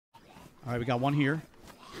All right, we got one here.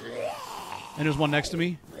 And there's one next to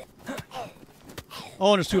me.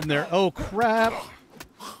 Oh, and there's two of them there. Oh, crap.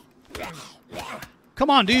 Come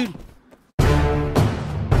on, dude.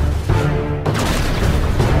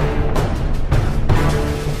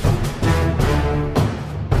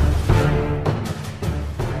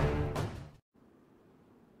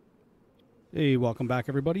 Hey, welcome back,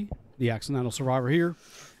 everybody. The Accidental Survivor here.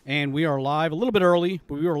 And we are live a little bit early,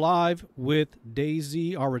 but we are live with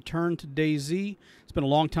DayZ, our return to DayZ. It's been a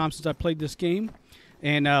long time since I played this game.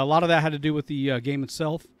 And a lot of that had to do with the game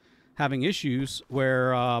itself having issues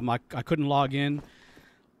where I couldn't log in.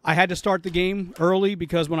 I had to start the game early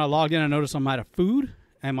because when I logged in, I noticed I'm out of food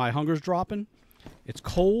and my hunger's dropping. It's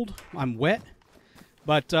cold. I'm wet.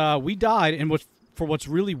 But we died, and what's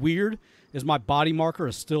really weird is my body marker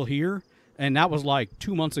is still here. And that was like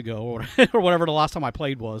 2 months ago or whatever the last time I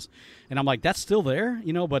played was. And I'm like, that's still there,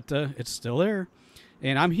 you know, but it's still there.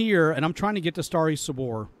 And I'm here, and I'm trying to get to Stary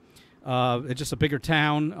Sobor. It's just a bigger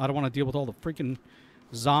town. I don't want to deal with all the freaking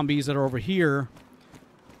zombies that are over here.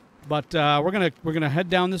 But we're gonna head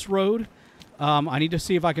down this road. I need to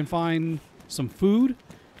see if I can find some food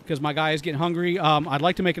because my guy is getting hungry. I'd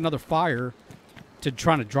like to make another fire to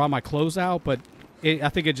try to draw my clothes out, but I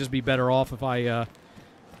think it'd just be better off if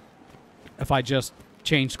I just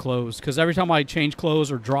changed clothes, because every time I change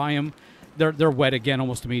clothes or dry them, they're wet again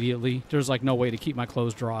almost immediately. There's like no way to keep my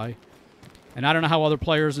clothes dry. And I don't know how other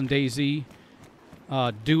players in DayZ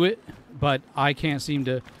do it, but I can't seem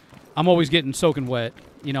to. I'm always getting soaking wet,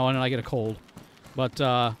 you know, and then I get a cold. But,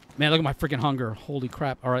 man, look at my freaking hunger. Holy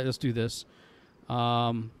crap. All right, let's do this.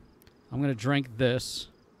 I'm going to drink this.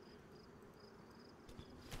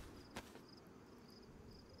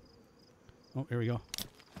 Oh, here we go.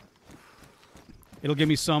 It'll give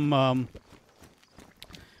me some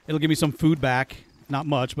food back. Not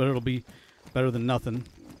much, but it'll be better than nothing.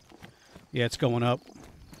 Yeah, it's going up.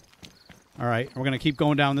 All right, we're going to keep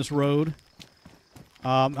going down this road.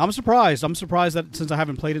 I'm surprised. I'm surprised that since I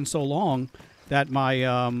haven't played in so long that my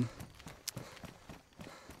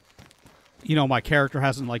you know, my character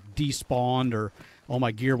hasn't like despawned or all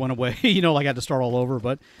my gear went away. You know, like I had to start all over,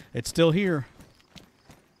 but it's still here.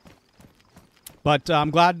 But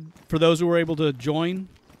I'm glad for those who were able to join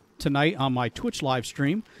tonight on my Twitch live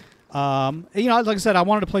stream. You know, like I said, I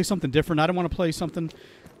wanted to play something different. I didn't want to play something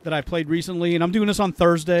that I played recently. And I'm doing this on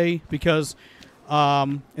Thursday because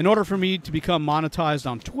in order for me to become monetized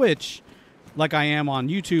on Twitch, like I am on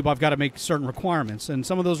YouTube, I've got to make certain requirements. And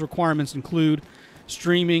some of those requirements include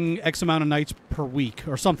streaming X amount of nights per week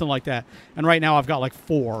or something like that. And right now I've got like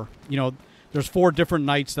 4. You know, there's 4 different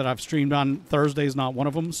nights that I've streamed on. Thursday's not one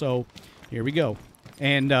of them, so here we go.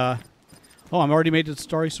 And, oh, I'm already made it to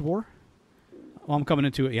Stary Sobor? Oh, I'm coming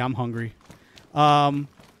into it. Yeah, I'm hungry.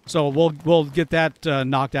 So we'll get that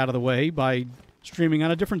knocked out of the way by streaming on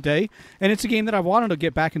a different day. And it's a game that I wanted to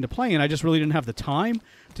get back into playing. I just really didn't have the time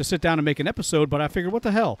to sit down and make an episode, but I figured, what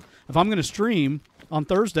the hell? If I'm going to stream on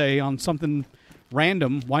Thursday on something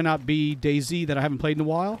random, why not be DayZ that I haven't played in a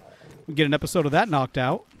while? We get an episode of that knocked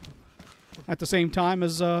out at the same time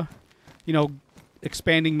as, you know,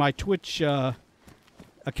 expanding my Twitch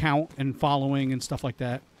account and following and stuff like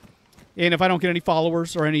that. And if I don't get any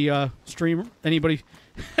followers or any anybody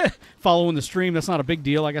following the stream, that's not a big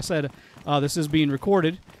deal. Like I said, this is being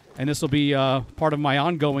recorded, and this will be part of my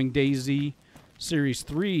ongoing DayZ Series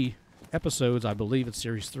 3 episodes. I believe it's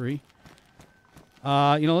Series 3. You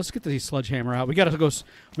know, let's get the sledgehammer out. We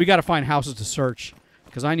gotta find houses to search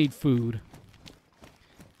because I need food.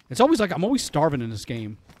 It's always like I'm always starving in this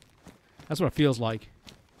game. That's what it feels like.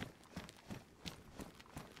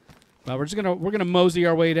 But we're gonna mosey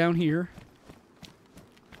our way down here.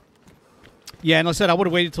 Yeah, and like I said, I would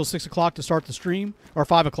have waited till 6 o'clock to start the stream, or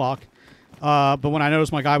 5 o'clock. But when I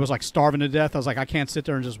noticed my guy was like starving to death, I was like, I can't sit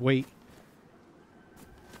there and just wait.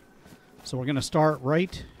 So we're gonna start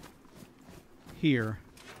right here.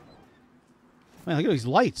 Man, look at these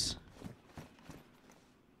lights.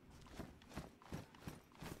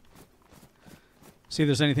 See if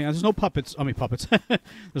there's anything. There's no puppets. I mean, puppets.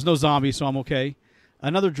 There's no zombies, so I'm okay.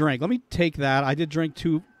 Another drink. Let me take that. I did drink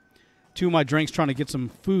two of my drinks trying to get some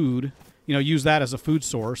food. You know, use that as a food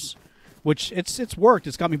source, which it's worked.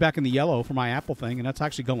 It's got me back in the yellow for my apple thing, and that's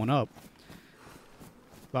actually going up.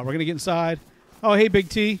 But we're going to get inside. Oh, hey, Big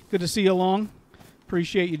T. Good to see you along.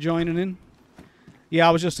 Appreciate you joining in. Yeah,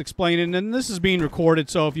 I was just explaining, and this is being recorded,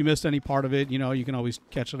 so if you missed any part of it, you know, you can always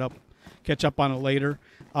catch up on it later.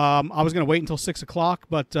 I was going to wait until 6 o'clock,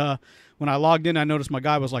 but when I logged in, I noticed my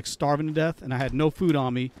guy was like starving to death, and I had no food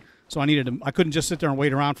on me, so I couldn't just sit there and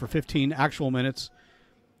wait around for 15 actual minutes.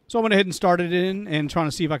 So I went ahead and started in and trying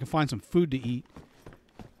to see if I could find some food to eat.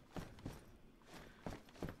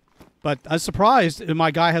 But I was surprised my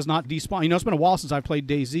guy has not despawned. You know, it's been a while since I played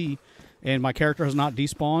DayZ, and my character has not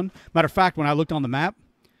despawned. Matter of fact, when I looked on the map,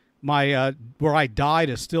 my where I died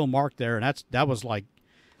is still marked there, and that was like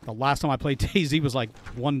the last time I played DayZ was like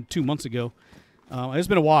 1-2 months ago. It's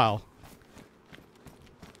been a while,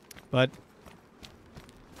 but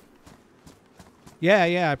yeah,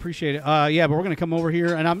 I appreciate it. Yeah, but we're gonna come over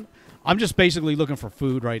here, and I'm just basically looking for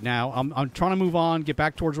food right now. I'm trying to move on, get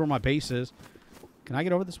back towards where my base is. Can I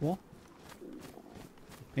get over this wall?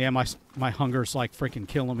 Yeah, my hunger's like freaking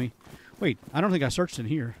killing me. Wait, I don't think I searched in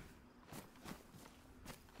here.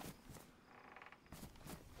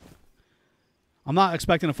 I'm not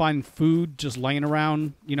expecting to find food just laying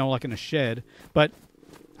around, you know, like in a shed. But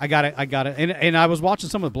I got it. And I was watching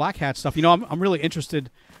some of the Black Hat stuff. You know, I'm really interested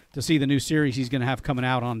to see the new series he's going to have coming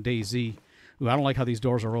out on DayZ. Ooh, I don't like how these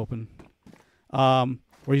doors are open. Where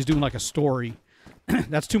he's doing like a story.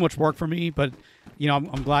 That's too much work for me, but you know,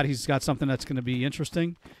 I'm glad he's got something that's going to be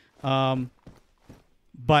interesting. But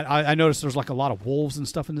I noticed there's like a lot of wolves and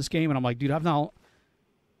stuff in this game, and I'm like, dude, I've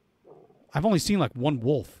only seen like one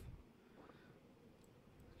wolf.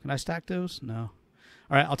 Can I stack those? No. All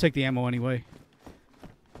right, I'll take the ammo anyway.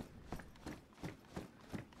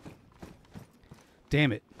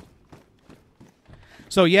 Damn it.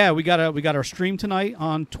 So yeah, we got our stream tonight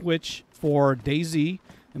on Twitch for DayZ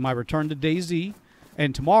and my return to DayZ.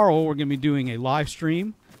 And tomorrow we're going to be doing a live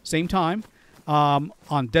stream, same time, on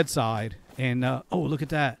DayZ. And, oh, look at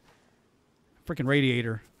that. Freaking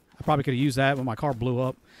radiator. I probably could have used that when my car blew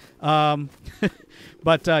up.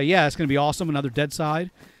 But, yeah, it's going to be awesome, another DayZ.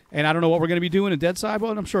 And I don't know what we're going to be doing in DayZ,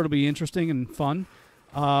 but I'm sure it'll be interesting and fun.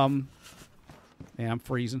 Yeah, I'm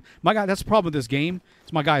freezing. My guy, that's the problem with this game.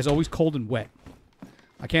 Is my guy is always cold and wet.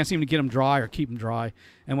 I can't seem to get him dry or keep him dry.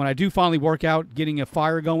 And when I do finally work out getting a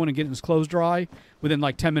fire going and getting his clothes dry, within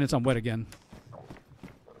like 10 minutes I'm wet again.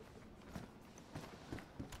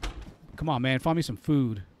 Come on, man, find me some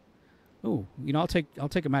food. Ooh, you know, I'll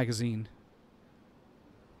take a magazine.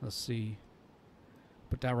 Let's see.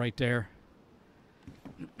 Put that right there.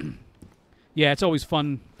 Yeah, it's always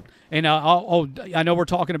fun. And I know we're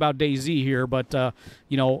talking about DayZ here, but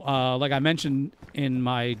you know, like I mentioned in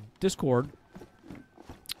my Discord,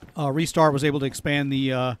 Restart was able to expand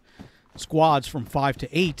the squads from 5 to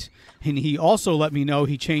 8, and he also let me know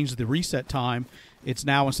he changed the reset time. It's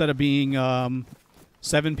now, instead of being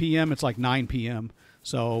 7 p.m., it's like 9 p.m.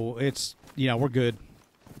 So it's, you know, we're good.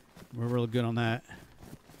 We're really good on that.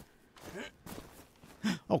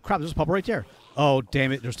 Oh, crap, there's a pup right there. Oh,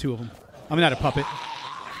 damn it, there's two of them. I mean, not a puppet.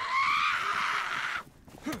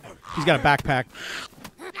 He's got a backpack.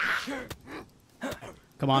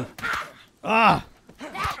 Come on. Ah!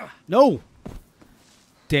 No!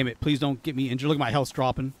 Damn it, please don't get me injured. Look at my health's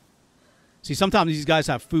dropping. See, sometimes these guys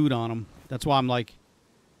have food on them. That's why I'm like...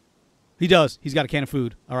 He does. He's got a can of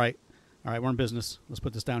food. All right. All right, we're in business. Let's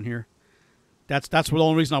put this down here. That's the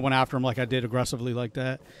only reason I went after him like I did, aggressively like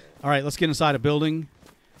that. All right, let's get inside a building.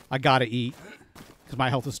 I gotta eat because my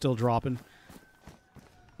health is still dropping.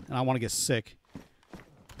 And I want to get sick.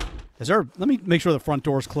 Is there... Let me make sure the front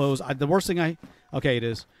door's closed. The worst thing Okay, it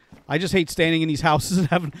is. I just hate standing in these houses and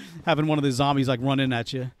having one of these zombies like run in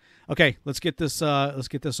at you. Okay, let's get this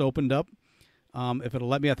opened up. If it'll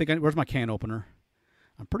let me, where's my can opener?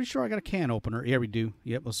 I'm pretty sure I got a can opener. Yeah, we do.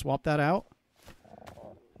 Yep, let's swap that out.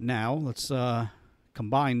 Now let's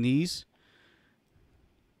combine these.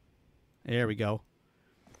 There we go.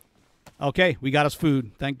 Okay, we got us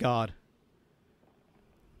food. Thank God.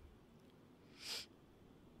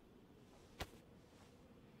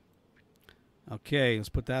 Okay, let's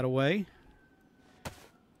put that away.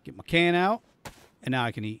 Get my can out, and now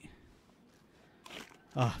I can eat.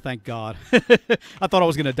 Oh, thank God. I thought I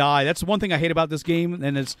was going to die. That's one thing I hate about this game,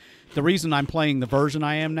 and it's the reason I'm playing the version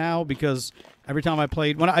I am now, because every time I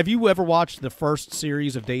played... Have you ever watched the first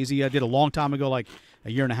series of DayZ? I did a long time ago, like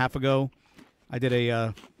a year and a half ago. I did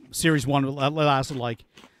a series 1. It lasted like...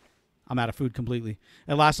 I'm out of food completely.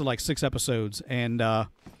 It lasted like 6 episodes, and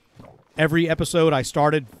every episode I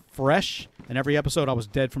started fresh, and every episode I was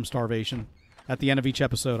dead from starvation. At the end of each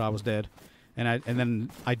episode, I was dead. And then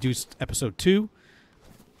I do episode 2,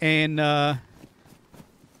 and I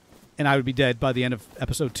would be dead by the end of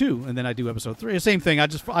episode 2, and then I do episode 3. Same thing.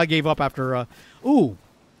 I gave up after. Ooh,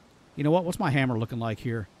 you know what? What's my hammer looking like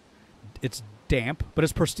here? It's damp, but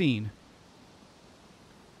it's pristine.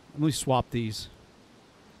 Let me swap these.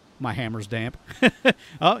 My hammer's damp.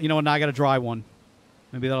 Oh, you know what? Now I got a dry one.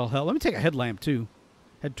 Maybe that'll help. Let me take a headlamp too.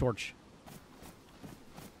 Head torch.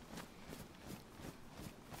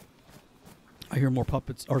 I hear more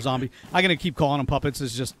puppets or zombie. I'm gonna keep calling them puppets.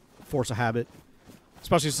 It's just force of habit.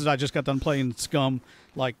 Especially since I just got done playing Scum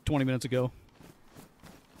like 20 minutes ago.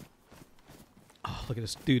 Oh, look at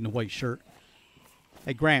this dude in a white shirt.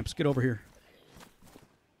 Hey, Gramps, get over here.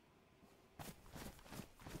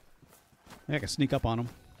 Maybe I can sneak up on him.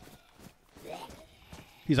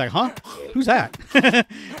 He's like, huh? Who's that?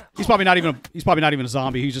 He's probably not even a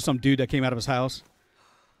zombie. He's just some dude that came out of his house.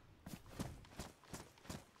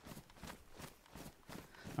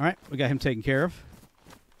 All right, we got him taken care of.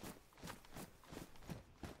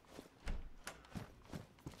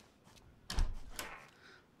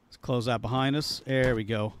 Let's close that behind us. There we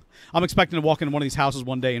go. I'm expecting to walk into one of these houses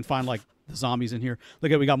one day and find, like, the zombies in here.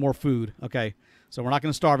 Look at it, we got more food. Okay, so we're not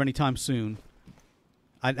going to starve anytime soon.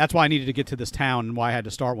 That's why I needed to get to this town and why I had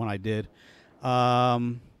to start when I did.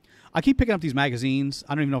 I keep picking up these magazines.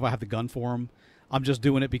 I don't even know if I have the gun for them. I'm just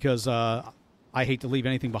doing it because I hate to leave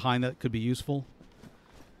anything behind that could be useful.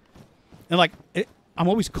 And, like, I'm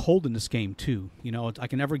always cold in this game, too. You know, I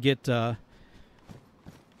can never get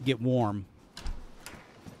warm.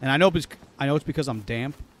 And I know it's because I'm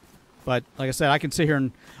damp. But, like I said, I can sit here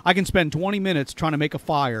and I can spend 20 minutes trying to make a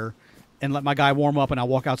fire and let my guy warm up, and I'll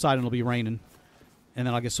walk outside and it'll be raining. And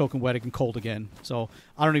then I'll get soaking wet and cold again. So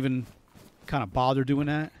I don't even kind of bother doing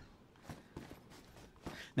that.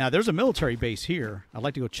 Now, there's a military base here. I'd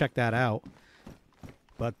like to go check that out.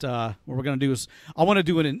 But what we're going to do is I want to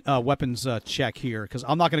do a weapons check here because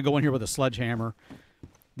I'm not going to go in here with a sledgehammer.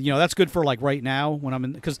 You know, that's good for, like, right now when I'm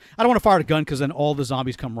in, because I don't want to fire the gun because then all the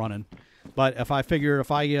zombies come running. But if I figure,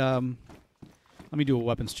 let me do a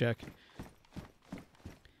weapons check.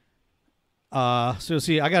 So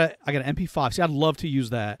see, I got an MP5. See, I'd love to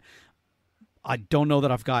use that. I don't know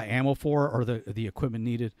that I've got ammo for it or the equipment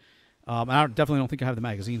needed. I definitely don't think I have the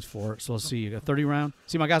magazines for it. So let's see, I got 30 round.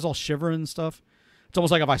 See, my guy's all shivering and stuff. It's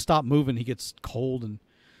almost like if I stop moving, he gets cold. And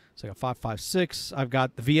so I got 5.56. I've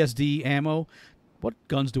got the VSD ammo. What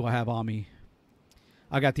guns do I have on me?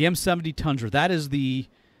 I got the M70 Tundra. That is the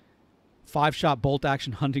 5-shot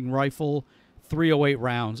bolt-action hunting rifle, 308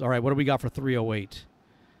 rounds. All right, what do we got for 308?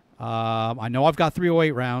 I know I've got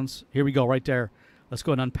 308 rounds. Here we go, right there. Let's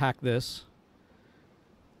go and unpack this.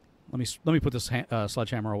 Let me put this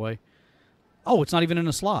sledgehammer away. Oh, it's not even in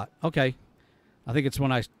a slot. Okay. I think it's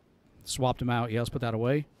when I swapped them out. Yeah, let's put that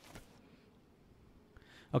away.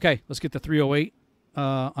 Okay, let's get the 308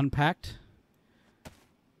 unpacked.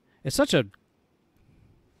 It's such a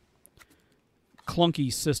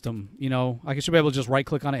clunky system, you know. I should be able to just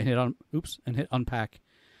right-click on it and hit unpack.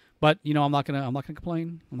 But, you know, I'm not gonna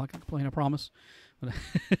complain. I'm not gonna complain, I promise.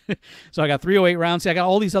 So I got 308 rounds. See, I got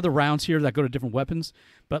all these other rounds here that go to different weapons.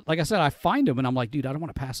 But like I said, I find them and I'm like, dude, I don't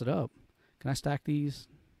want to pass it up. Can I stack these?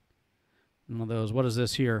 One of those. What is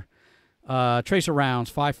this here? Tracer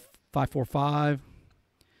rounds, 5.45.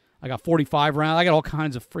 I got 45 rounds. I got all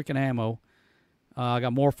kinds of freaking ammo. I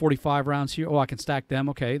got more 45 rounds here. Oh, I can stack them.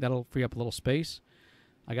 Okay, that'll free up a little space.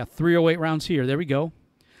 I got 308 rounds here. There we go.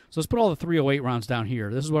 So let's put all the 308 rounds down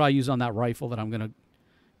here. This is what I use on that rifle that I'm going to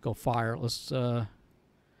go fire. Let's,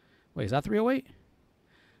 wait, is that 308?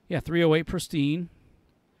 Yeah, 308 pristine.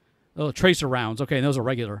 Oh, tracer rounds. Okay, and those are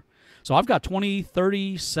regular. So I've got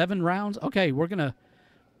 37 rounds. Okay, we're gonna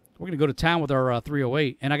go to town with our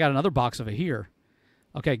 308, and I got another box of it here.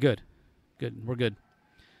 Okay, good. Good, we're good.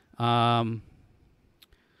 Not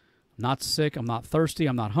sick. I'm not thirsty.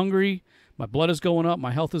 I'm not hungry. My blood is going up.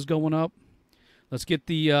 My health is going up. Let's get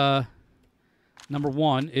the number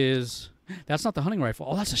one is... That's not the hunting rifle.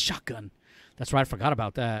 Oh, that's a shotgun. That's right. I forgot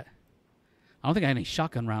about that. I don't think I had any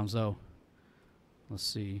shotgun rounds, though. Let's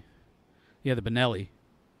see. Yeah, the Benelli.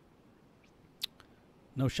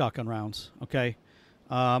 No shotgun rounds. Okay.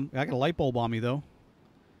 I got a light bulb on me, though.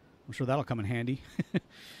 I'm sure that'll come in handy.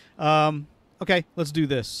 Okay, let's do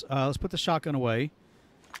this. Let's put the shotgun away.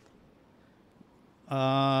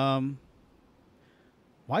 Why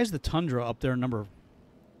is the Tundra up there number...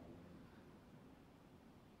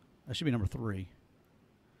 That should be number 3.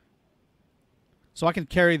 So I can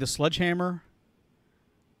carry the sledgehammer.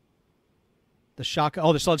 The shotgun.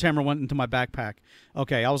 Oh, the sledgehammer went into my backpack.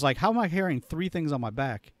 Okay, I was like, how am I carrying 3 things on my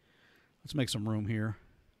back? Let's make some room here.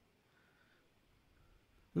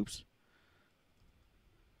 Oops.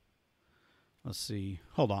 Let's see.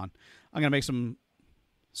 Hold on. I'm going to make some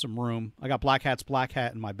room. I got black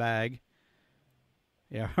hat in my bag.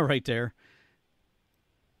 Yeah, right there.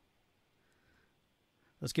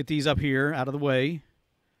 Let's get these up here out of the way.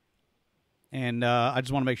 And I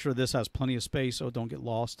just want to make sure this has plenty of space so it don't get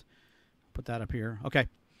lost. Put that up here. Okay.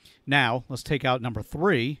 Now, let's take out number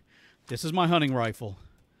 3. This is my hunting rifle.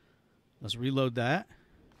 Let's reload that.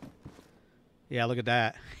 Yeah, look at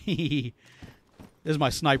that. This is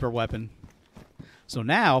my sniper weapon. So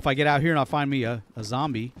now, if I get out here and I find me a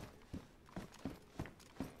zombie,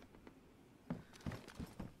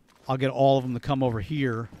 I'll get all of them to come over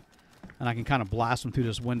here, and I can kind of blast them through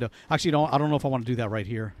this window. Actually, I don't know if I want to do that right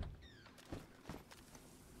here.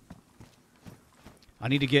 I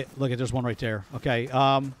need to get... Look, there's one right there. Okay,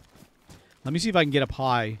 let me see if I can get up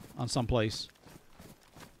high on someplace.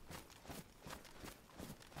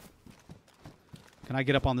 Can I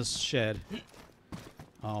get up on this shed?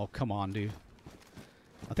 Oh, come on, dude.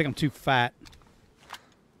 I think I'm too fat.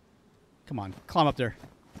 Come on, climb up there.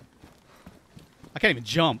 I can't even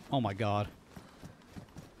jump. Oh, my God.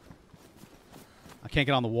 I can't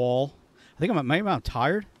get on the wall. I think maybe I'm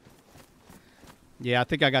tired. Yeah, I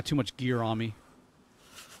think I got too much gear on me.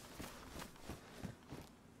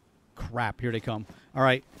 Crap, here they come. All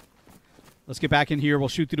right. Let's get back in here. We'll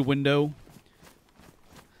shoot through the window.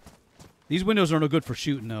 These windows are no good for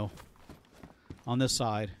shooting, though. On this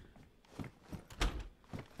side.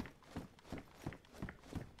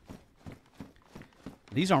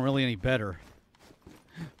 These aren't really any better.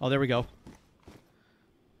 Oh, there we go.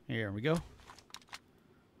 Here we go.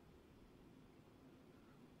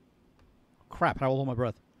 Crap, how will I hold my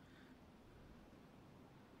breath?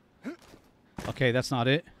 Okay, that's not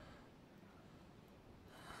it.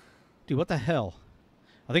 Dude, what the hell?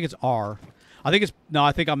 I think it's R. I think it's... No,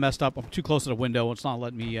 I think I messed up. I'm too close to the window. It's not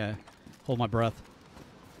letting me hold my breath.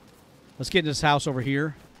 Let's get in this house over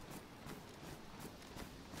here.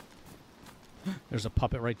 There's a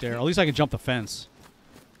puppet right there. At least I can jump the fence.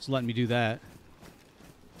 It's letting me do that.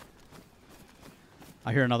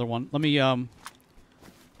 I hear another one. Let me...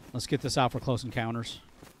 Let's get this out for close encounters.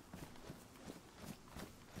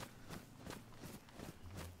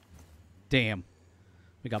 Damn.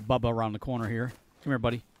 We got Bubba around the corner here. Come here,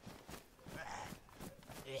 buddy.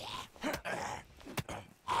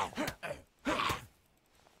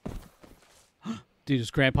 Dude,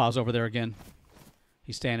 his grandpa's over there again.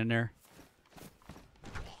 He's standing there.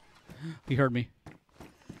 He heard me.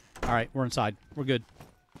 All right, we're inside. We're good.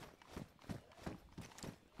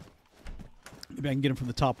 Maybe I can get him from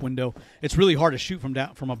the top window. It's really hard to shoot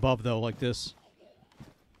from above, though, like this.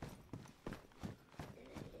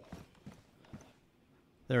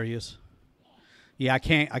 There he is. Yeah, I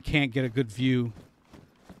can't get a good view.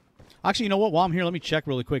 Actually, you know what? While I'm here, let me check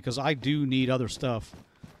really quick, because I do need other stuff.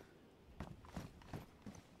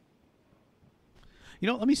 You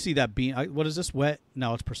know, let me see that bean. What is this? Wet?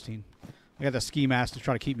 No, it's pristine. I got the ski mask to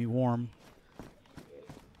try to keep me warm.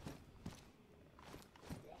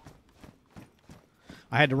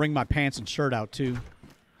 I had to wring my pants and shirt out, too.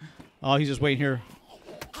 Oh, he's just waiting here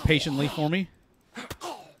patiently for me.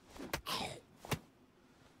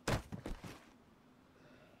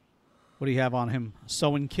 What do you have on him? A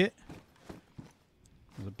sewing kit.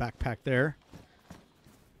 There's a backpack there.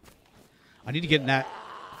 I need to get in that.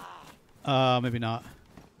 Maybe not.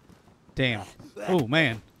 Damn. Oh,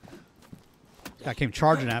 man. This guy came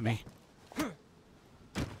charging at me. I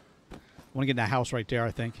want to get in that house right there,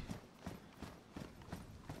 I think.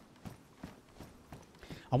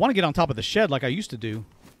 I want to get on top of the shed like I used to do.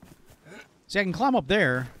 See, I can climb up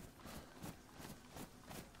there.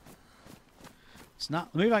 It's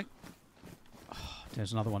not... Maybe I... Oh,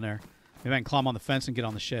 there's another one there. Maybe I can climb on the fence and get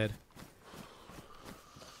on the shed.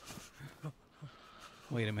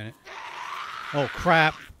 Wait a minute. Oh,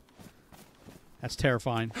 crap. That's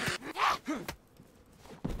terrifying.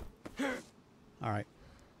 All right.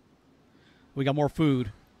 We got more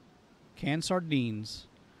food. Canned sardines.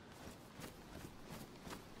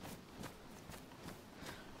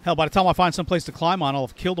 Hell, by the time I find some place to climb on, I'll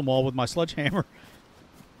have killed them all with my sledgehammer.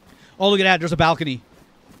 Oh, look at that. There's a balcony.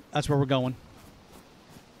 That's where we're going.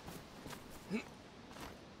 And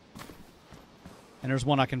there's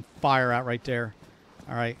one I can fire at right there.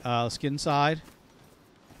 All right, let's get inside.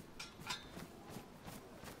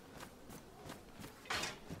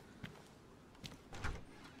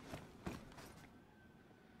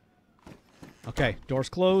 Okay, door's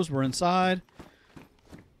closed. We're inside.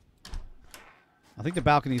 I think the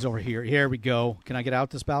balcony's over here. Here we go. Can I get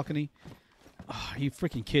out this balcony? Oh, are you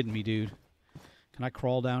freaking kidding me, dude? Can I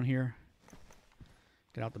crawl down here?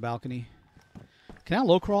 Get out the balcony. Can I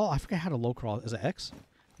low crawl? I forget how to low crawl. Is it X?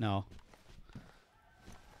 No.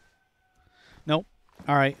 Nope.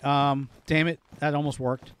 All right. Damn it. That almost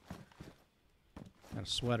worked. Got a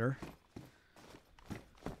sweater.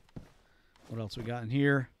 What else we got in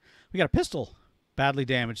here? We got a pistol. Badly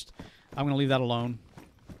damaged. I'm going to leave that alone.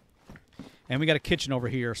 And we got a kitchen over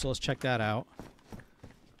here, so let's check that out.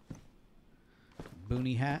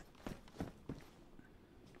 Boonie hat.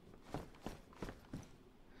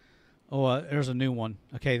 Oh, there's a new one.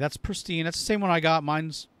 Okay, that's pristine. That's the same one I got.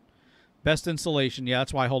 Mine's Best insulation. Yeah,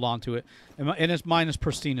 that's why I hold on to it. And mine is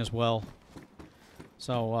pristine as well.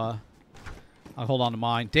 So, I'll hold on to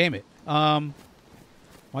mine. Damn it. Why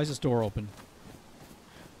is this door open?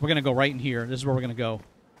 We're going to go right in here. This is where we're going to go.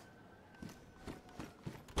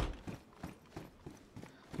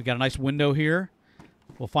 We got a nice window here.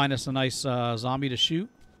 We'll find us a nice zombie to shoot.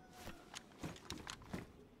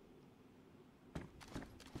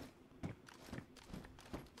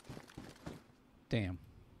 Damn.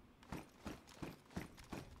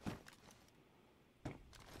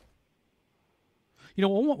 You know,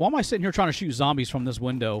 why am I sitting here trying to shoot zombies from this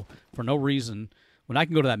window for no reason when I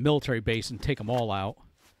can go to that military base and take them all out?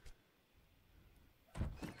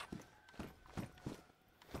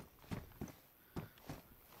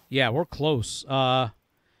 Yeah, we're close.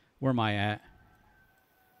 Where am I at?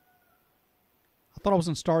 I thought I was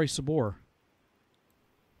in Stary Sobor.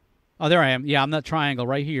 Oh, there I am. Yeah, I'm that triangle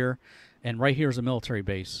right here. And right here is a military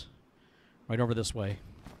base. Right over this way.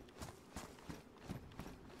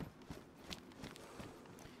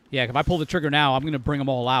 Yeah, if I pull the trigger now, I'm going to bring them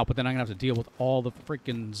all out, but then I'm going to have to deal with all the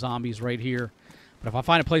freaking zombies right here. But if I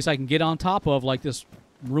find a place I can get on top of, like this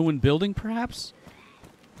ruined building, perhaps?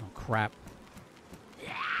 Oh, crap.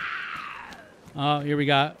 Here we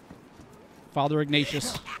got Father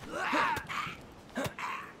Ignatius.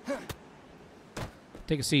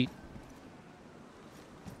 Take a seat.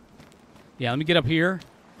 Yeah, let me get up here.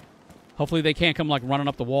 Hopefully they can't come, like, running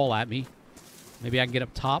up the wall at me. Maybe I can get up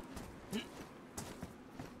top.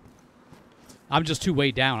 I'm just too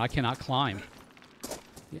way down. I cannot climb.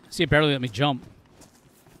 See, it barely let me jump.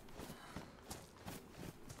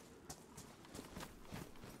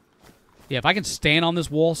 Yeah, if I can stand on this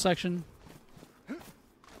wall section,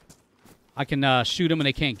 I can shoot them and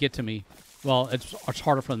they can't get to me. Well, it's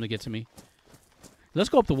harder for them to get to me. Let's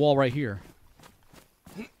go up the wall right here.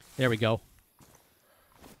 There we go.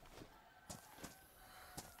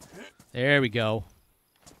 There we go.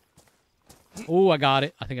 Oh, I got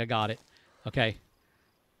it. I think I got it. Okay.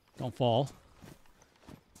 Don't fall.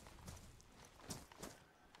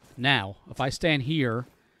 Now, if I stand here,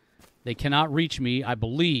 they cannot reach me, I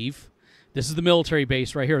believe. This is the military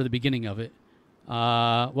base right here at the beginning of it.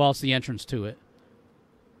 Well, it's the entrance to it.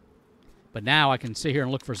 But now I can sit here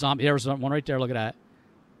and look for zombies. There's one right there. Look at that.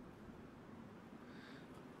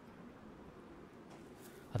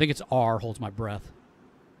 I think it's R, holds my breath.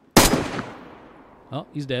 Oh,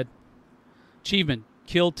 he's dead. Achievement.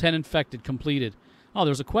 Killed 10 infected. Completed. Oh,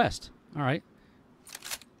 there's a quest. All right.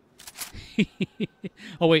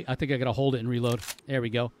 Oh, wait. I think I got to hold it and reload. There we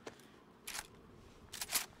go.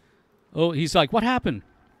 Oh, he's like, what happened?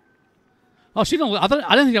 Oh, she don't. I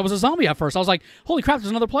didn't think that was a zombie at first. I was like, holy crap, there's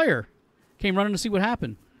another player. Came running to see what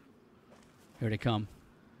happened. Here they come.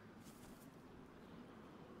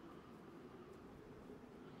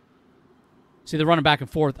 See, they're running back and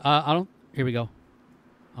forth. I don't... Here we go.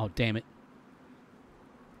 Oh, damn it.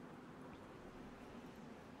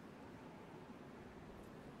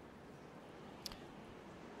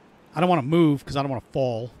 I don't want to move because I don't want to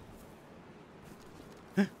fall.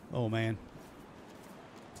 Oh, man.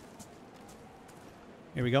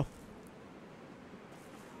 Here we go.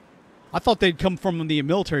 I thought they'd come from the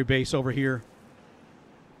military base over here.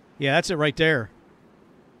 Yeah, that's it right there.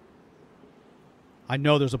 I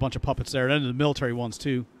know there's a bunch of puppets there. And the military ones,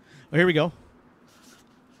 too. Oh, here we go.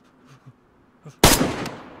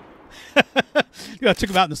 Dude, I took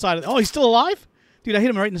him out in the side of... Oh, he's still alive? Dude, I hit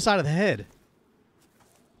him right in the side of the head.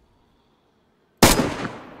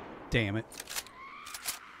 Damn it.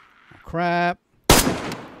 Oh, crap.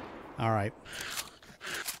 All right.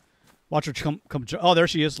 Watch her come. Oh, there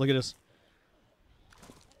she is. Look at this.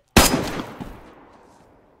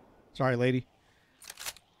 Sorry, lady.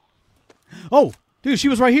 Oh, dude, she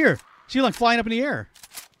was right here. She was like flying up in the air.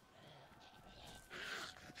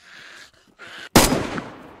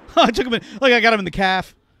 I took him in. Like, I got him in the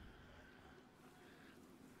calf.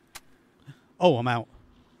 Oh, I'm out.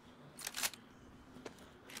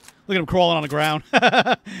 Look at him crawling on the ground.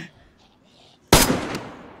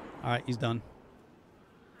 All right, he's done.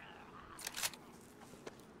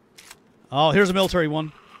 Oh, here's a military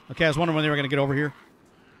one. Okay, I was wondering when they were going to get over here.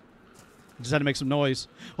 I just had to make some noise.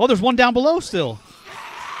 Oh, there's one down below still.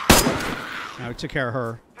 Now we took care of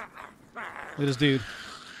her. Look at this dude.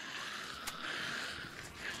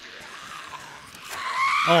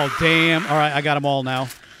 Oh, damn. All right, I got them all now.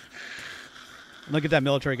 Look at that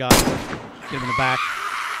military guy. Get him in the back.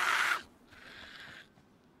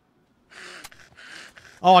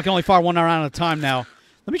 Oh, I can only fire one round at a time now.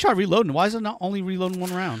 Let me try reloading. Why is it not only reloading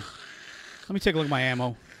one round? Let me take a look at my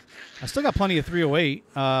ammo. I still got plenty of 308.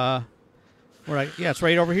 Yeah, it's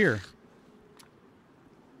right over here.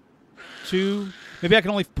 2. Maybe I can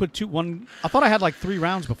only put 2. 1. I thought I had like 3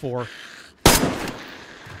 rounds before.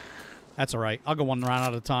 That's all right. I'll go 1 round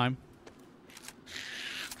at a time.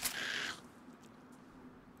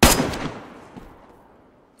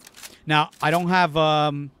 Now, I don't have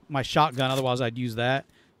my shotgun. Otherwise, I'd use that.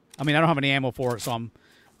 I mean, I don't have any ammo for it, so I'm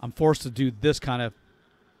forced to do this kind of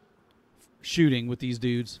shooting with these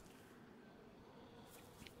dudes.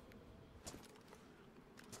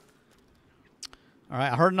 All right,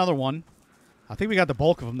 I heard another one. I think we got the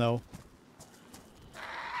bulk of them, though.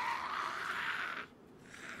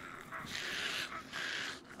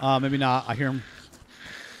 Maybe not. I hear him.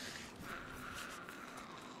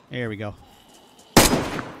 There we go.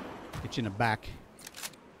 Get you in the back.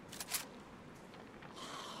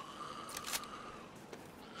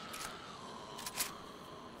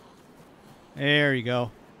 There you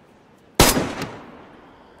go.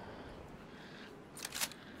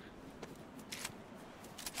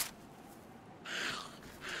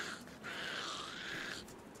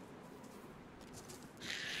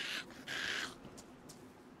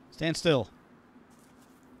 Stand still.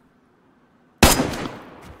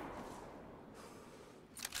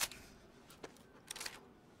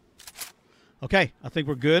 Okay, I think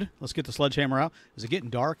we're good. Let's get the sledgehammer out. Is it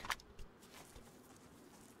getting dark?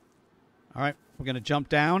 All right, we're going to jump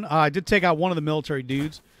down. I did take out one of the military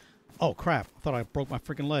dudes. Oh, crap. I thought I broke my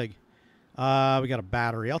freaking leg. We got a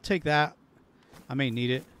battery. I'll take that. I may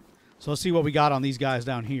need it. So let's see what we got on these guys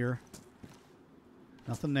down here.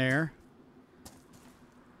 Nothing there.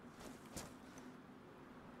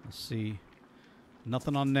 Let's see.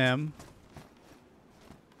 Nothing on them.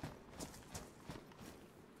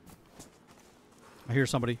 I hear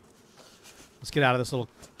somebody. Let's get out of this little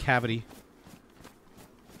cavity.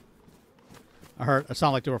 I heard. It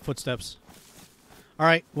sounded like there were footsteps. All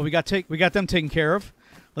right. Well, we got them taken care of.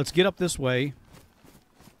 Let's get up this way.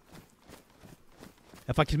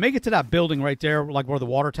 If I can make it to that building right there, like where the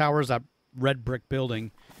water tower is, that red brick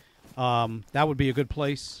building, that would be a good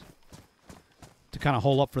place to kind of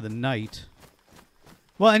hole up for the night.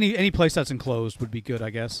 Well, any place that's enclosed would be good,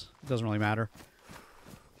 I guess. It doesn't really matter.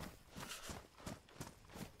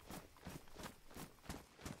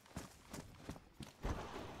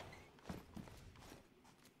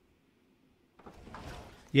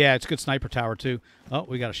 Yeah, it's a good sniper tower, too. Oh,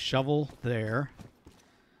 we got a shovel there.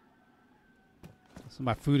 So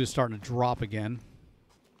my food is starting to drop again.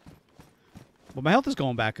 Well, my health is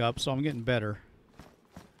going back up, so I'm getting better.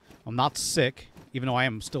 I'm not sick, even though I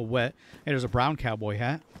am still wet. Hey, there's a brown cowboy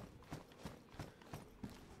hat.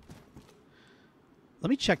 Let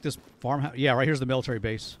me check this farmhouse. Yeah, right here's the military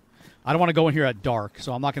base. I don't want to go in here at dark,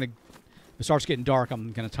 so I'm not going to... If it starts getting dark,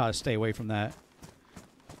 I'm going to try to stay away from that.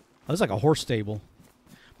 Oh, this is like a horse stable.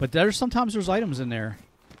 But sometimes there's items in there,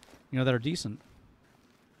 you know, that are decent.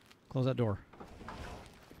 Close that door.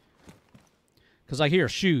 Because I hear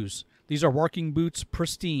shoes. These are working boots,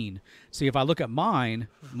 pristine. See, if I look at mine,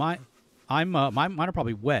 mine are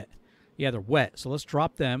probably wet. Yeah, they're wet. So let's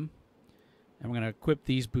drop them, and we're gonna equip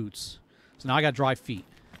these boots. So now I got dry feet.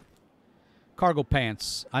 Cargo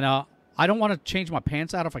pants. I know. I don't want to change my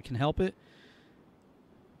pants out if I can help it.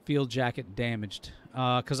 Field jacket damaged.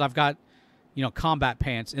 Because I've got, you know, combat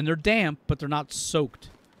pants, and they're damp, but they're not soaked.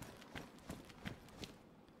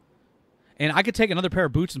 And I could take another pair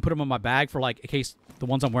of boots and put them in my bag for, like, in case the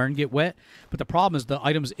ones I'm wearing get wet. But the problem is the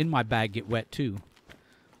items in my bag get wet, too.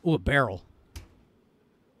 Ooh, a barrel.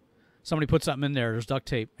 Somebody put something in there. There's duct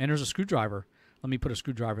tape. And there's a screwdriver. Let me put a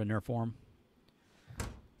screwdriver in there for him.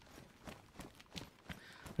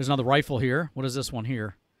 There's another rifle here. What is this one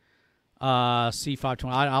here?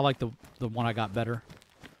 C520. I like the one I got better.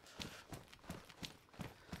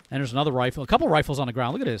 And there's another rifle. A couple rifles on the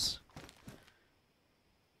ground. Look at this.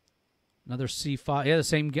 Another C5. Yeah, the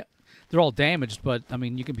same. They're all damaged, but I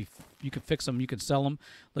mean, you can fix them. You can sell them.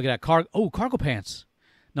 Look at that cargo pants.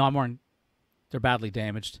 No, I'm wearing. They're badly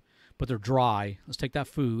damaged, but they're dry. Let's take that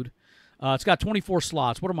food. It's got 24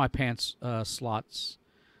 slots. What are my pants slots?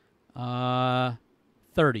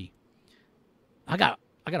 30. I got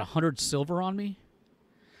 100 silver on me.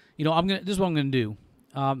 You know, this is what I'm gonna do.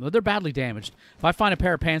 They're badly damaged. If I find a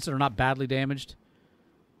pair of pants that are not badly damaged,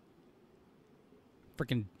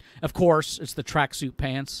 freaking, of course, it's the tracksuit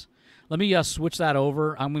pants. Let me switch that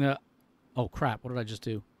over. I'm gonna. Oh crap! What did I just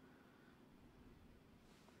do?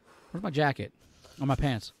 Where's my jacket? Oh, my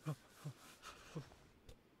pants.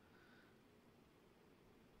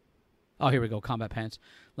 Oh, here we go. Combat pants.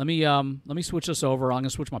 Let me switch this over. I'm gonna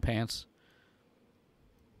switch my pants.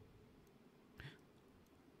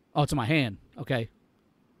 Oh, it's in my hand. Okay.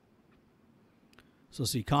 So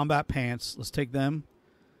let's see, combat pants. Let's take them.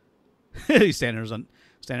 He's standing there.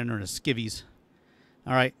 Standing there in his skivvies.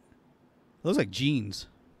 All right. Looks like jeans.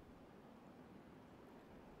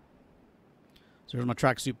 So there's my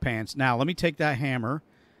tracksuit pants. Now, let me take that hammer.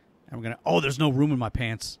 And we're going to... Oh, there's no room in my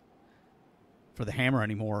pants for the hammer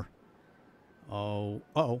anymore. Oh.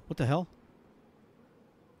 Uh-oh. What the hell?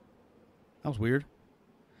 That was weird.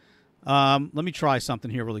 Let me try something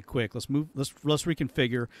here really quick. Let's move. Let's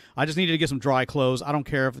reconfigure. I just needed to get some dry clothes. I don't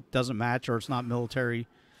care if it doesn't match or it's not military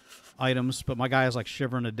items, but my guy is like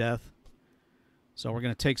shivering to death. So we're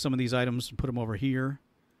going to take some of these items and put them over here.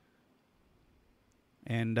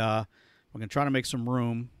 And we're going to try to make some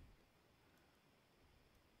room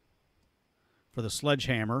for the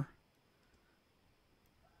sledgehammer.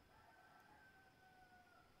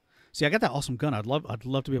 See, I got that awesome gun. I'd love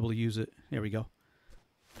to be able to use it. There we go.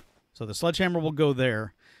 So the sledgehammer will go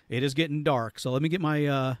there. It is getting dark, so let me get my...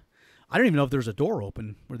 I don't even know if there's a door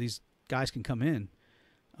open where these guys can come in.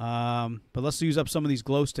 But let's use up some of these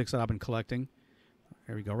glow sticks that I've been collecting.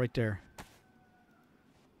 There we go, right there.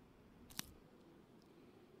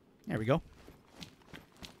 There we go.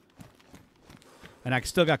 And I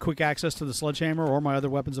still got quick access to the sledgehammer or my other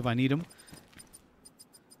weapons if I need them.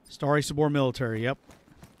 Stary Sobor military, yep.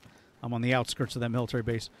 I'm on the outskirts of that military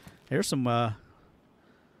base. Here's some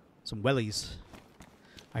wellies.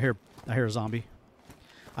 I hear a zombie.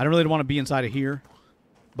 I don't really want to be inside of here,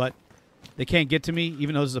 but they can't get to me,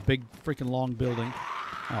 even though this is a big freaking long building.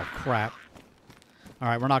 Oh crap! All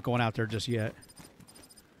right, we're not going out there just yet.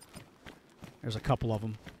 There's a couple of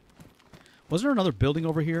them. Was there another building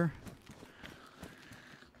over here?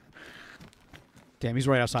 Damn, he's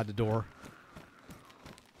right outside the door.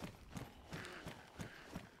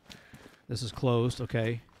 This is closed.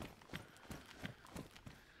 Okay.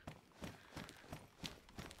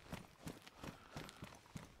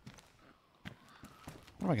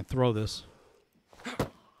 I wonder if I can throw this.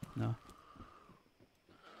 No.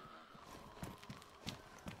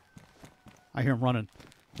 I hear him running.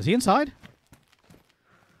 Is he inside?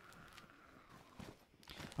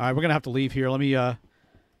 All right, we're going to have to leave here. Let me...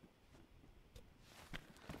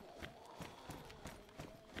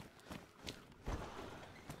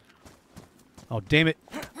 Oh, damn it.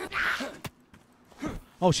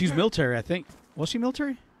 Oh, she's military, I think. Was she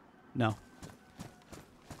military? No.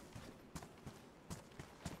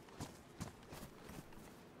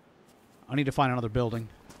 I need to find another building.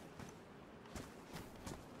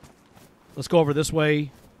 Let's go over this way.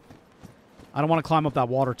 I don't want to climb up that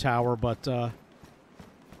water tower, but...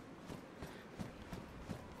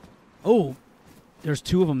 Oh, there's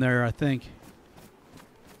two of them there, I think.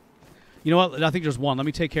 You know what? I think there's one. Let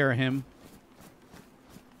me take care of him.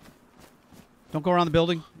 Don't go around the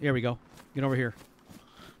building. Here we go. Get over here.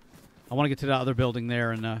 I want to get to the other building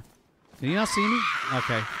there. And can you not see me?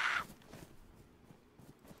 Okay.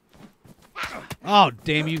 Oh,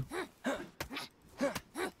 damn you.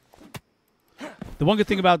 The one good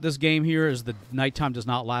thing about this game here is the nighttime does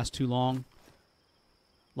not last too long.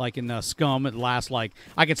 Like in Scum, it lasts like...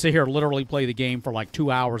 I could sit here and literally play the game for like 2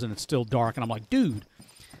 hours and it's still dark. And I'm like, dude.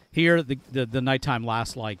 Here, the nighttime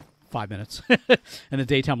lasts like 5 minutes. And the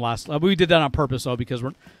daytime lasts... we did that on purpose, though, because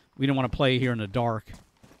we didn't want to play here in the dark.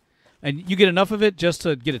 And you get enough of it just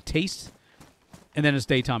to get a taste. And then it's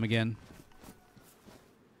daytime again.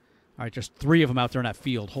 All right, there's 3 of them out there in that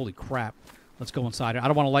field. Holy crap. Let's go inside. I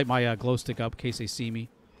don't want to light my glow stick up in case they see me.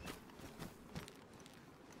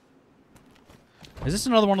 Is this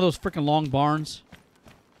another one of those freaking long barns?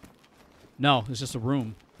 No, it's just a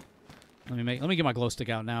room. Let me get my glow stick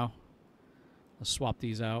out now. Let's swap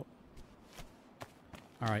these out.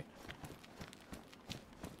 All right.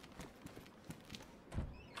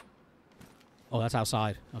 Oh, that's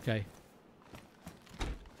outside. Okay.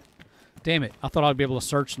 Damn it. I thought I'd be able to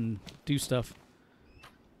search and do stuff.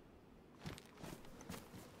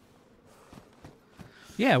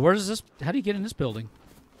 Yeah, where is this? How do you get in this building?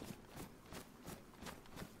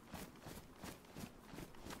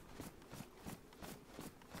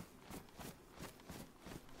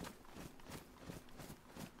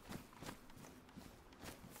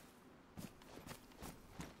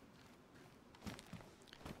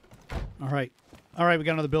 All right, we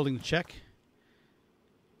got another building to check.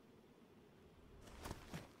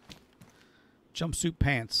 Jumpsuit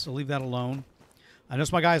pants. I'll leave that alone. I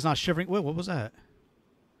notice my guy's not shivering. Wait, what was that?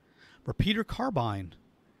 Repeater carbine.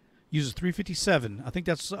 Uses 357. I think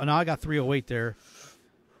that's... No, I got 308 there.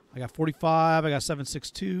 I got 45. I got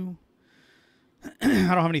 762. I don't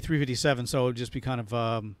have any 357, so it would just be kind of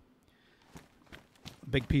a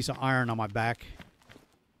big piece of iron on my back.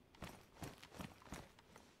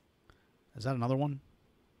 Is that another one?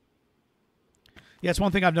 Yeah, it's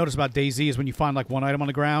one thing I've noticed about DayZ is when you find like one item on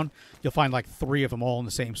the ground, you'll find like 3 of them all in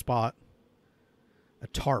the same spot. A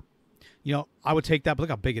tarp. You know, I would take that, but look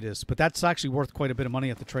how big it is. But that's actually worth quite a bit of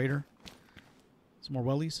money at the trader. Some more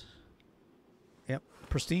wellies. Yep,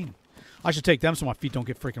 pristine. I should take them so my feet don't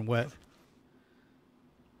get freaking wet.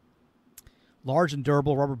 Large and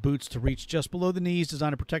durable rubber boots to reach just below the knees,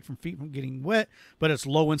 designed to protect from feet from getting wet, but it's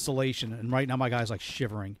low insulation. And right now my guy's like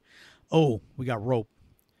shivering. Oh, we got rope.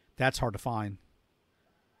 That's hard to find.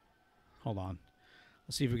 Hold on.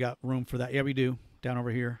 Let's see if we got room for that. Yeah, we do. Down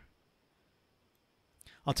over here.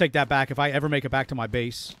 I'll take that back if I ever make it back to my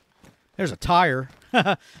base. There's a tire.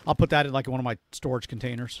 I'll put that in like one of my storage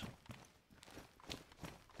containers.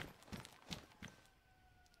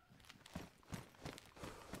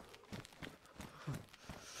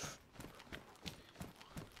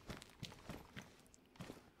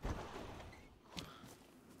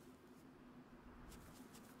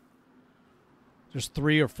 There's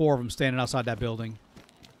 3 or 4 of them standing outside that building.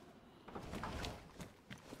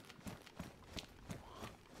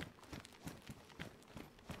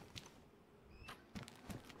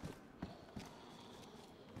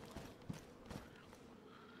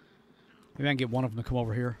 Maybe I can get one of them to come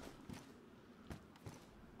over here.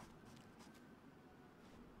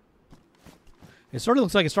 It sort of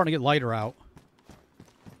looks like it's starting to get lighter out.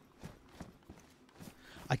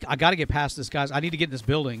 I got to get past this, guys. I need to get in this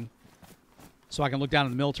building so I can look down at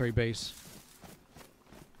the military base.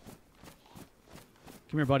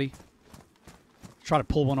 Come here, buddy. Try to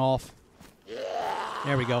pull one off.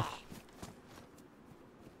 There we go.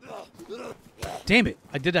 Damn it.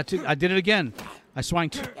 I did that too. I did it again. I swung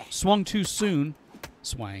too soon.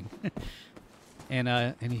 Swang.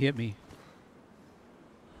 and he hit me.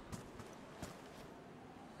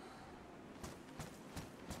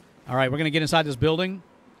 All right, we're going to get inside this building.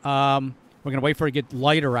 We're going to wait for it to get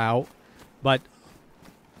lighter out. But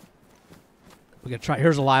we're going to try.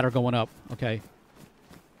 Here's a ladder going up. Okay.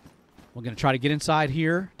 We're going to try to get inside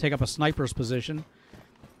here, take up a sniper's position,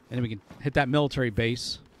 and then we can hit that military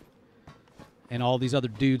base and all these other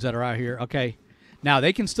dudes that are out here. Okay. Now,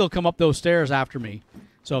 they can still come up those stairs after me.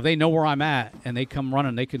 So if they know where I'm at and they come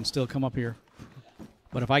running, they can still come up here.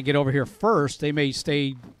 But if I get over here first, they may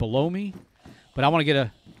stay below me. But I want to get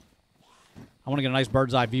a nice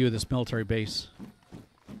bird's eye view of this military base.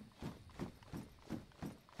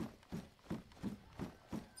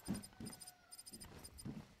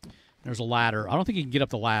 There's a ladder. I don't think you can get up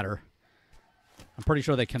the ladder. I'm pretty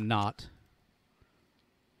sure they cannot.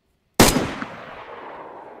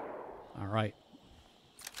 All right.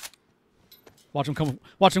 Watch them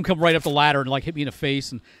come right up the ladder and like hit me in the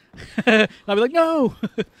face, and I'll be like, no.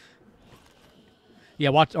 Yeah,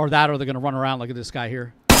 watch or they're gonna run around like this guy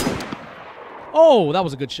here. Oh, that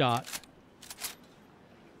was a good shot.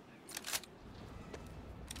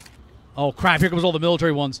 Oh crap! Here comes all the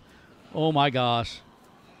military ones. Oh my gosh.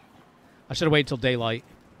 I should have waited till daylight.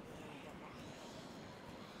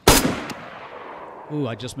 Ooh,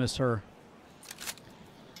 I just missed her.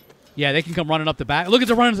 Yeah, they can come running up the back. Look at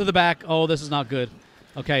them running to the back. Oh, this is not good.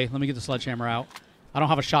 Okay, let me get the sledgehammer out. I don't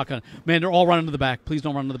have a shotgun. Man, they're all running to the back. Please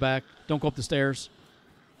don't run to the back. Don't go up the stairs.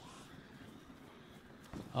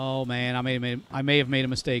 Oh, man, I may have made a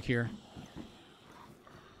mistake here.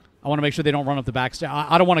 I want to make sure they don't run up the back stair.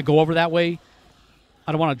 I don't want to go over that way.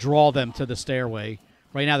 I don't want to draw them to the stairway.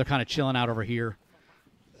 Right now, they're kind of chilling out over here.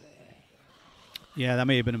 Yeah, that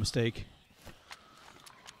may have been a mistake.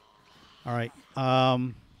 All right.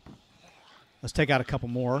 Let's take out a couple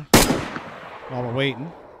more while we're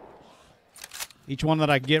waiting. Each one that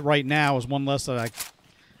I get right now is one less that I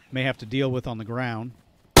may have to deal with on the ground.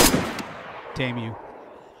 Damn you.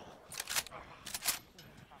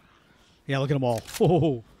 Yeah, look at them all.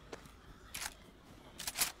 Oh.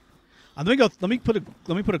 Let me put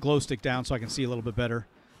a glow stick down so I can see a little bit better.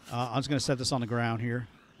 I'm just going to set this on the ground here.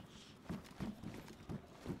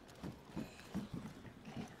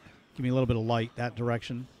 Give me a little bit of light that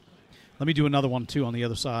direction. Let me do another one too on the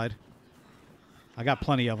other side. I got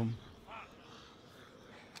plenty of them.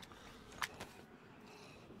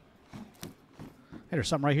 Hey, there's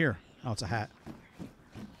something right here. Oh, it's a hat.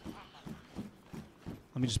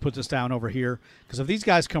 Let me just put this down over here because if these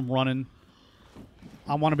guys come running,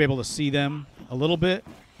 I want to be able to see them a little bit.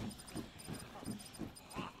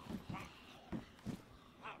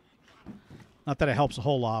 Not that it helps a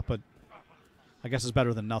whole lot, but I guess it's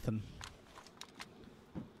better than nothing.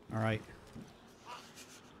 All right.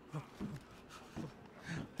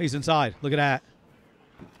 He's inside. Look at that.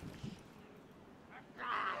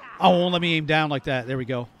 Oh, let me aim down like that. There we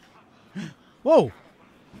go. Whoa.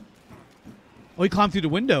 Oh, he climbed through the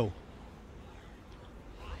window.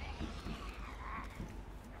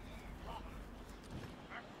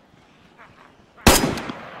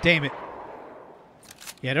 Damn it.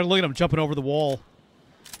 Yeah, they're looking at him jumping over the wall.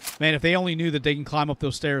 Man, if they only knew that they can climb up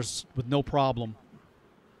those stairs with no problem.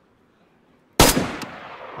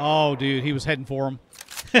 Oh, dude, he was heading for him.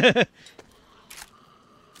 Let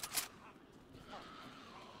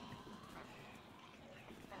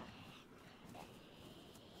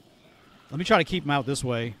me try to keep him out this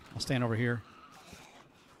way. I'll stand over here.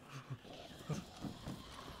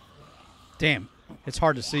 Damn, it's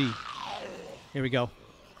hard to see. Here we go.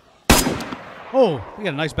 Oh, we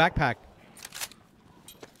got a nice backpack.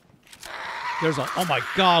 There's a... Oh, my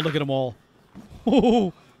God, look at them all.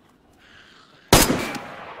 Ooh.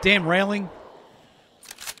 Damn railing.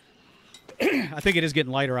 I think it is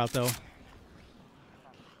getting lighter out, though.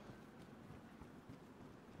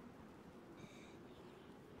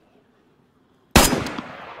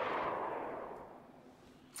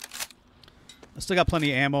 I still got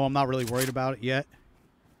plenty of ammo. I'm not really worried about it yet.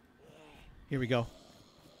 Here we go.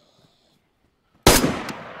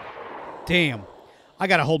 Damn. I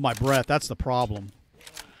gotta hold my breath. That's the problem.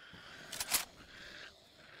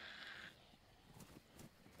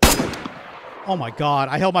 Oh my God.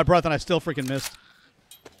 I held my breath and I still freaking missed.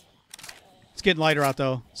 It's getting lighter out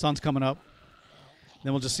though. Sun's coming up.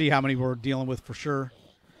 Then we'll just see how many we're dealing with for sure.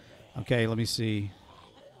 Okay, let me see.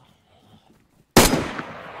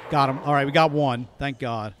 Got him. All right, we got one. Thank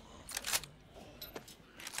God.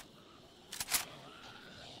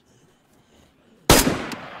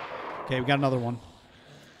 Okay, we got another one.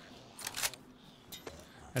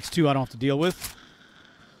 That's two I don't have to deal with.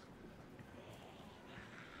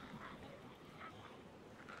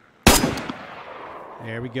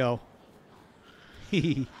 There we go.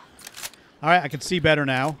 All right, I can see better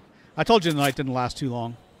now. I told you the night didn't last too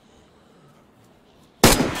long.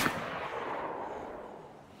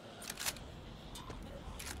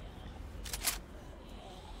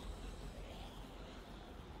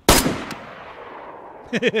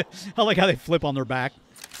 I like how they flip on their back.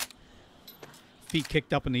 Feet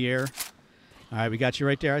kicked up in the air. All right, we got you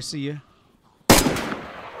right there. I see you.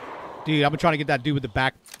 Dude, I've been trying to get that dude with the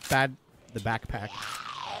backpack.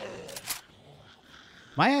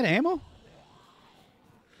 Am I out of ammo?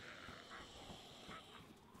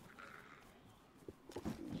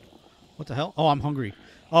 What the hell? Oh, I'm hungry.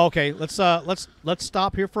 Oh, okay, let's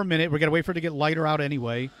stop here for a minute. We're gonna wait for it to get lighter out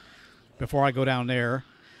anyway before I go down there.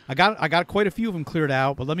 I got quite a few of them cleared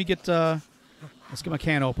out, but let me get let's get my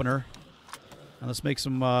can opener and let's make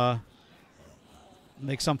some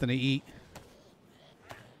make something to eat.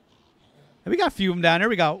 And we got a few of them down there.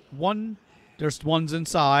 We got one. There's ones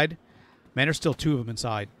inside. Man, there's still two of them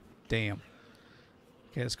inside. Damn.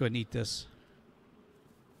 Okay, let's go ahead and eat this.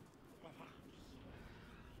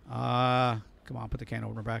 Come on, put the can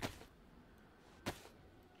opener back.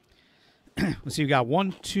 Let's see, we got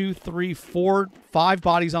 1, 2, 3, 4, 5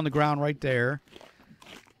 bodies on the ground right there.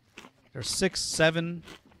 There's 6, 7,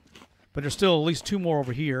 but there's still at least 2 more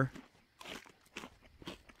over here.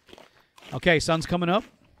 Okay, sun's coming up.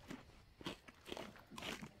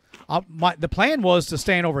 The plan was to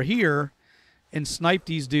stand over here and snipe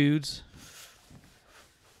these dudes,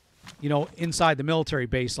 you know, inside the military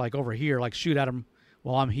base, like over here, like shoot at them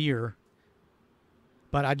while I'm here.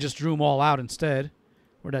 But I just drew them all out instead.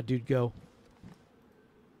 Where'd that dude go?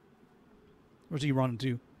 Where's he running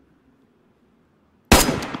to?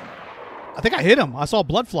 I think I hit him. I saw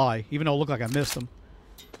blood fly, even though it looked like I missed him.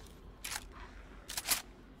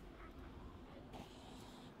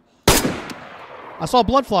 I saw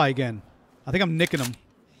blood fly again. I think I'm nicking him.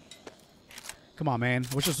 Come on, man.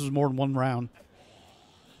 I wish this was more than one round.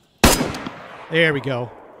 There we go.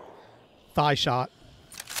 Thigh shot.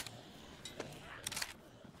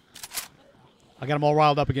 I got them all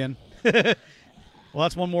riled up again. Well,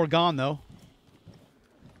 that's one more gone, though.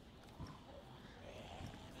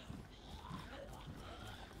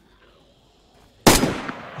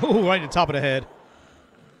 Oh, right at the top of the head.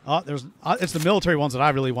 It's the military ones that I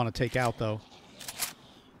really want to take out, though.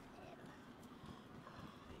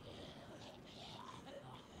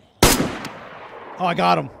 Oh, I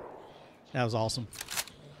got him. That was awesome.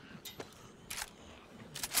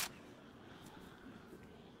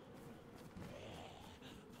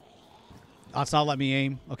 Oh, it's not letting me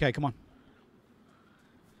aim. Okay, come on.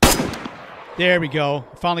 There we go.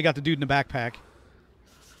 Finally got the dude in the backpack.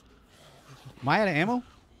 Am I out of ammo?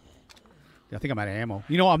 Yeah, I think I'm out of ammo.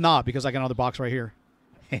 You know I'm not, because I got another box right here.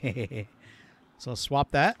 So let's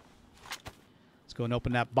swap that. Let's go and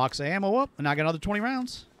open that box of ammo up, and I got another 20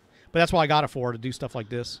 rounds. But that's what I got it for, to do stuff like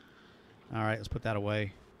this. All right, let's put that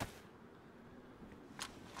away.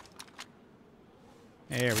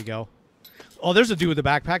 There we go. Oh, there's a dude with the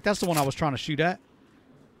backpack. That's the one I was trying to shoot at.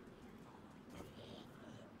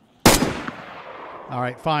 All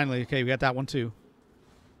right, finally. Okay, we got that one too.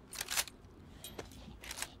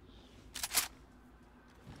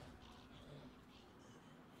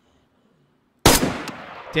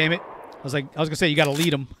 Damn it. I was going to say, you got to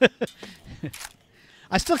lead them.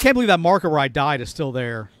 I still can't believe that marker where I died is still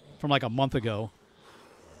there from like a month ago.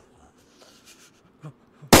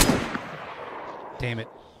 Damn it.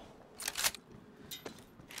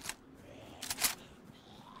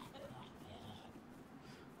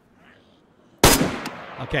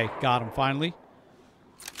 Okay, got him finally.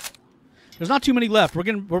 There's not too many left.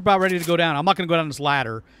 We're about ready to go down. I'm not going to go down this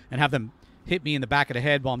ladder and have them hit me in the back of the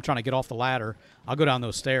head while I'm trying to get off the ladder. I'll go down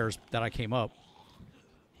those stairs that I came up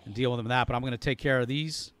and deal with them with that. But I'm going to take care of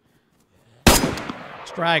these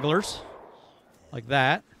stragglers like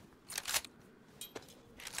that.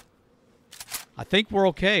 I think we're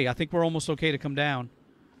okay. I think we're almost okay to come down.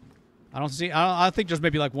 I think there's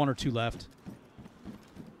maybe like 1 or 2 left.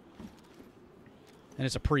 And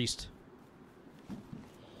it's a priest.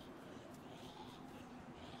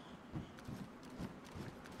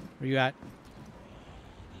 Where you at?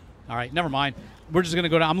 All right, never mind. We're just going to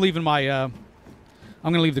go down. I'm leaving my... I'm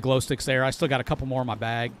going to leave the glow sticks there. I still got a couple more in my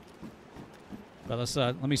bag. But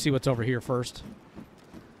let me see what's over here first.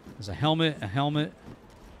 There's a helmet,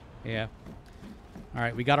 Yeah. All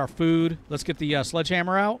right, we got our food. Let's get the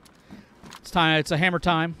sledgehammer out. It's time. It's a hammer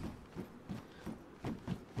time.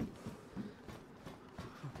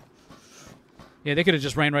 Yeah, they could have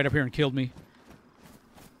just ran right up here and killed me.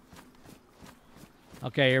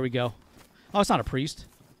 Okay, here we go. Oh, it's not a priest.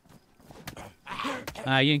 You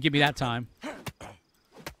didn't give me that time.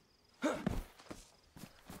 All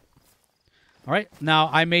right, now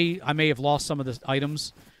I may have lost some of the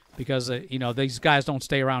items because you know, these guys don't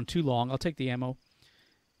stay around too long. I'll take the ammo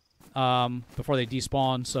before they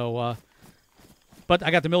despawn. So, but I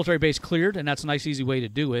got the military base cleared, and that's a nice, easy way to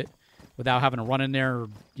do it without having to run in there,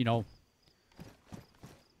 you know,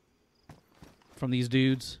 from these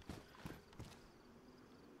dudes.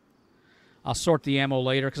 I'll sort the ammo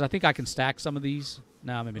later because I think I can stack some of these.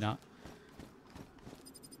 No, maybe not.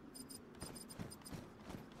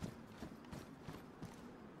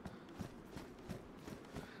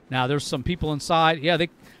 Now there's some people inside. Yeah,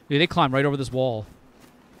 they climb right over this wall.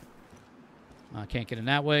 I can't get in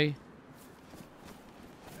that way.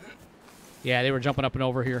 Yeah, they were jumping up and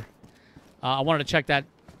over here. I wanted to check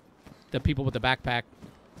the people with the backpack,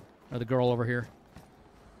 or the girl over here.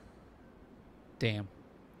 Damn.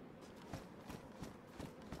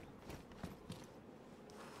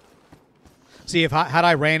 See, had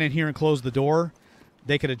I ran in here and closed the door,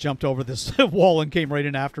 they could have jumped over this wall and came right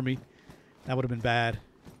in after me. That would have been bad.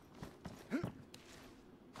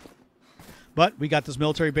 But we got this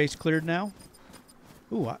military base cleared now.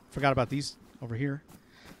 Ooh, I forgot about these over here.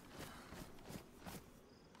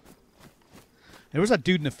 There was that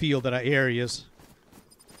dude in the field that areas.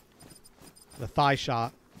 The thigh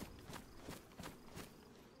shot.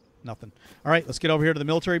 Nothing. All right, let's get over here to the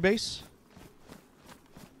military base.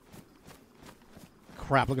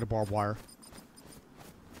 Crap, look at the barbed wire.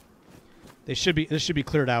 This should be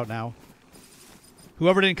cleared out now.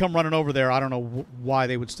 Whoever didn't come running over there, I don't know why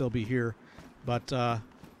they would still be here. But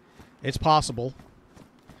it's possible.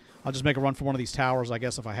 I'll just make a run for one of these towers, I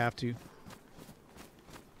guess, if I have to.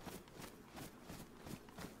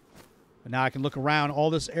 But now I can look around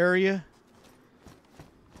all this area.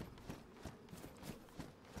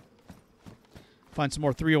 Find some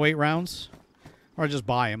more 308 rounds. Or just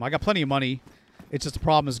buy them. I got plenty of money. It's just the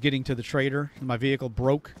problem is getting to the trader. My vehicle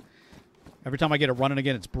broke. Every time I get it running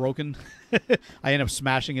again, it's broken. I end up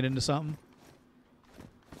smashing it into something.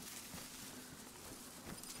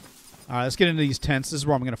 All right, let's get into these tents. This is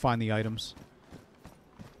where I'm going to find the items.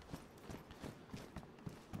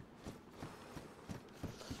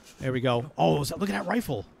 There we go. Oh, look at that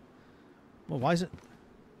rifle. Well, why is it?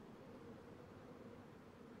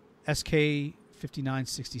 SK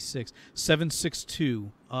 5966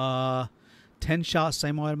 762. 10-shot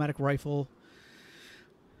semi-automatic rifle.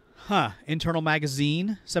 Huh. Internal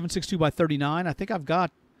magazine. 762 by 39. I think I've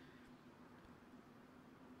got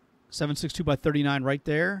 762 by 39 right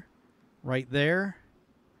there. Right there.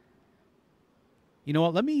 You know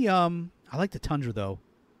what? Let me, I like the Tundra, though.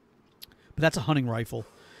 But that's a hunting rifle.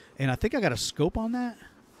 And I think I got a scope on that.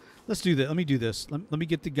 Let's do that. Let me do this. Let me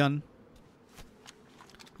get the gun.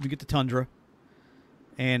 Let me get the Tundra.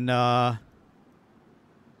 And, does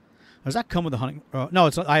that come with a hunting?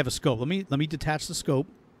 No, I have a scope. Let me detach the scope.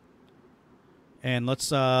 And let's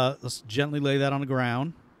gently lay that on the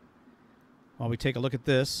ground while we take a look at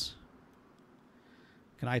this.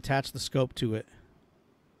 Can I attach the scope to it?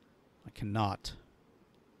 I cannot.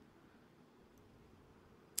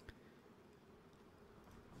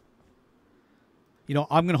 You know,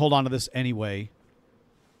 I'm going to hold on to this anyway.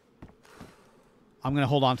 I'm going to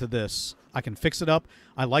hold on to this. I can fix it up.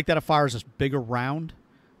 I like that it fires this bigger round.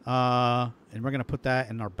 And we're going to put that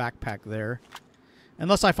in our backpack there.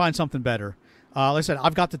 Unless I find something better. Like I said,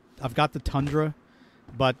 I've got the Tundra,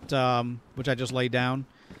 but which I just laid down.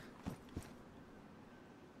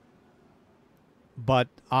 But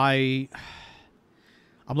I'm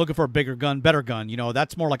looking for a bigger gun, better gun. You know,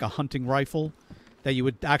 that's more like a hunting rifle that you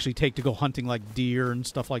would actually take to go hunting like deer and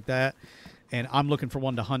stuff like that. And I'm looking for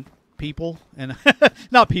one to hunt people. And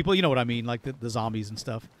not people, you know what I mean, like the zombies and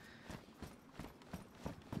stuff.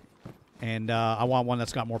 And I want one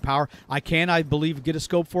that's got more power. I believe, get a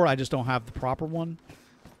scope for it. I just don't have the proper one.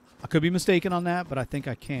 I could be mistaken on that, but I think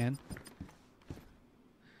I can.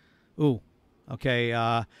 Ooh. Okay,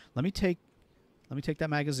 let me take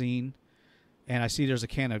that magazine. And I see there's a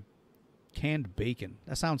can of canned bacon.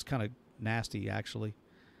 That sounds kind of nasty, actually.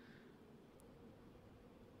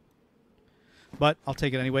 But I'll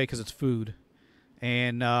take it anyway because it's food.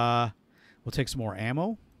 And we'll take some more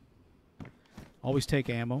ammo. Always take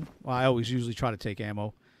ammo. Well, I always usually try to take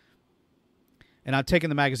ammo. And I'm taking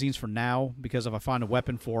the magazines for now because if I find a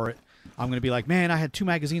weapon for it, I'm going to be like, man, I had 2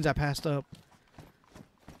 magazines I passed up.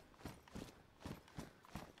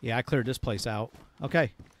 Yeah, I cleared this place out.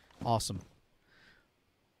 Okay. Awesome.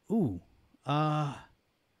 Ooh.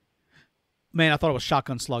 Man, I thought it was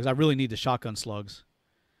shotgun slugs. I really need the shotgun slugs.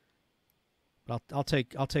 But I'll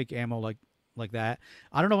take ammo like that.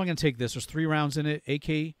 I don't know if I'm gonna take this. There's 3 rounds in it.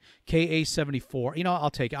 AK KA-74. You know, I'll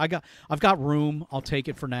take it. I've got room. I'll take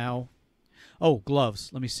it for now. Oh, gloves.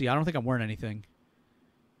 Let me see. I don't think I'm wearing anything.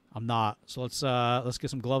 I'm not. So let's get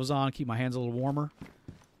some gloves on. Keep my hands a little warmer.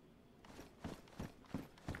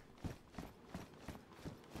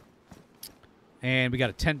 And we got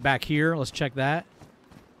a tent back here. Let's check that.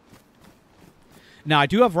 Now I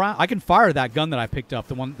do have round. I can fire that gun that I picked up.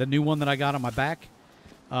 The new one that I got on my back.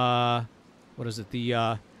 What is it?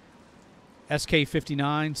 The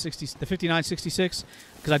SK-5960, the 5966,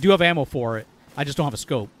 because I do have ammo for it. I just don't have a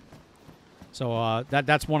scope. So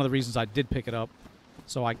that's one of the reasons I did pick it up.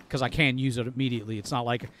 So because I can use it immediately. It's not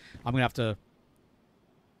like I'm gonna have to.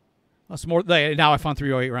 Some more. Now I found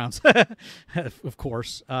 308 rounds. Of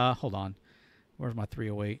course. Hold on. Where's my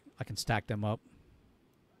 308? I can stack them up.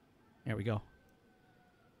 There we go.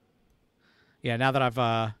 Yeah. Now that I've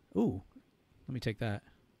ooh, let me take that.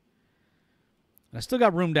 And I still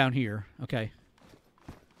got room down here. Okay.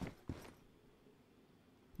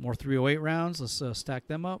 More 308 rounds. Let's stack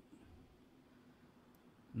them up.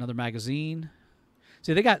 Another magazine.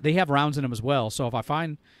 See, they have rounds in them as well. So if I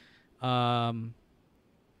find the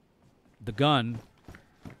gun,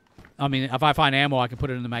 I mean, if I find ammo, I can put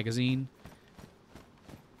it in the magazine.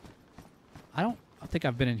 I think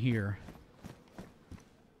I've been in here.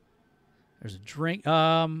 There's a drink.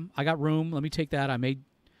 I got room. Let me take that. I may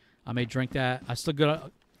drink that. I still good.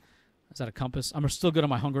 Is that a compass? I'm still good on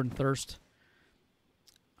my hunger and thirst.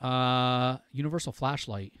 Universal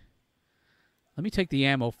flashlight. Let me take the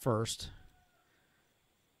ammo first.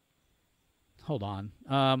 Hold on.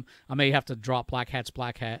 I may have to drop black hat.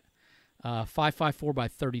 554 by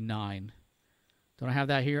 39. Don't I have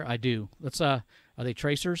that here? I do. Let's. Are they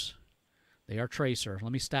tracers? They are tracer.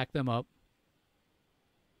 Let me stack them up.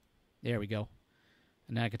 There we go.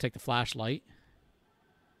 And then I can take the flashlight.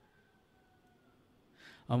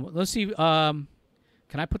 Let's see. Can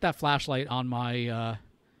I put that flashlight on my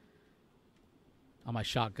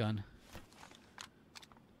shotgun?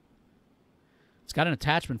 It's got an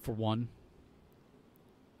attachment for one.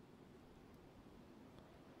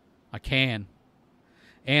 I can.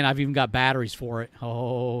 And I've even got batteries for it.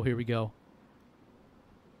 Oh, here we go.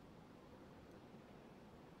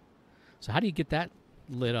 So how do you get that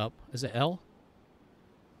lit up? Is it L?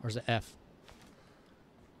 Or is it F?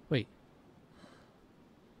 Wait.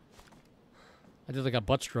 I did like a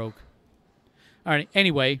butt stroke. All right.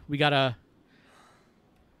 Anyway, we got a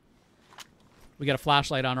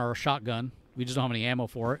flashlight on our shotgun. We just don't have any ammo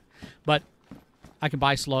for it. But I can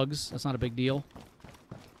buy slugs. That's not a big deal.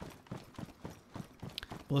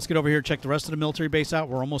 But let's get over here and check the rest of the military base out.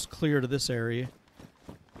 We're almost clear to this area.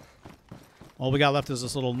 All we got left is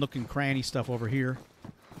this little nook and cranny stuff over here.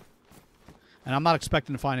 And I'm not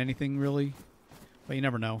expecting to find anything really, but you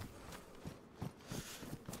never know.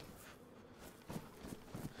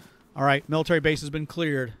 All right, military base has been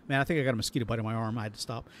cleared. Man, I think I got a mosquito bite in my arm. I had to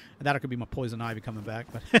stop. That could be my poison ivy coming back,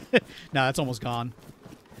 but no, that's almost gone.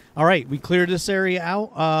 All right, we cleared this area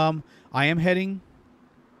out. I am heading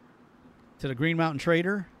to the Green Mountain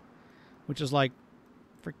Trader, which is like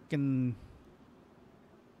freaking...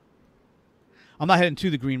 I'm not heading to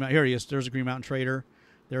the Green Mountain. Here he is. There's a Green Mountain Trader.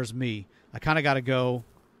 There's me. I kind of got to go.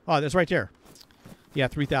 Oh, that's right there. Yeah,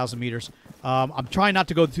 3,000 meters. I'm trying not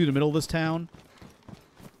to go through the middle of this town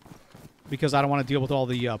because I don't want to deal with all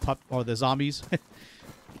the the zombies.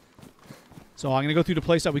 So I'm gonna go through the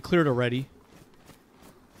place that we cleared already,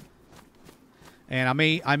 and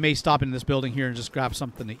I may stop in this building here and just grab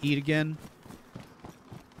something to eat again.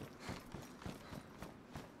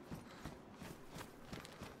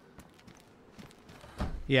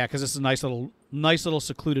 Yeah, because it's a nice little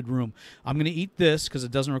secluded room. I'm gonna eat this because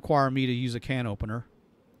it doesn't require me to use a can opener.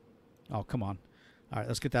 Oh, come on! All right,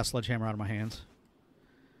 let's get that sledgehammer out of my hands.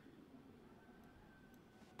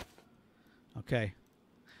 Okay.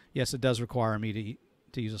 Yes, it does require me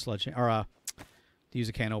to use a sledgehammer or to use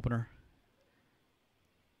a can opener.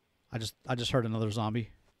 I just heard another zombie.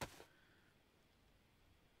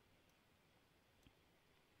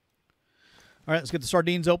 All right, let's get the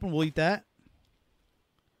sardines open. We'll eat that.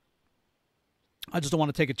 I just don't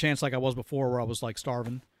want to take a chance like I was before where I was like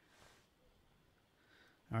starving.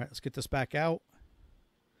 All right, let's get this back out.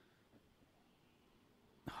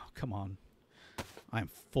 Oh, come on. I am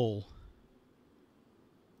full.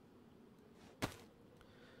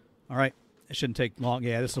 All right, it shouldn't take long.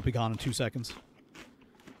 Yeah, this will be gone in 2 seconds.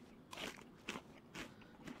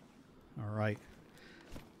 All right.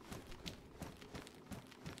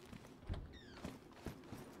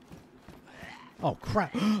 Oh,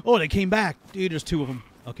 crap. Oh, they came back. Dude, there's 2 of them.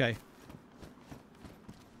 Okay.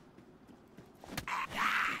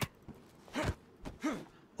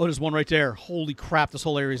 Oh, there's one right there. Holy crap, this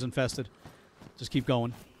whole area is infested. Just keep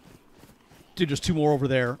going. Dude, there's 2 more over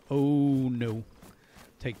there. Oh, no.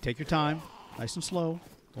 Take your time. Nice and slow.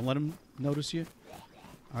 Don't let them notice you.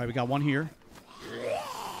 All right, we got one here.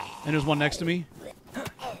 And there's one next to me.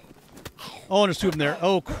 Oh, and there's 2 of them there.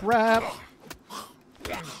 Oh, crap.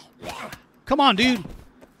 Come on, dude. Are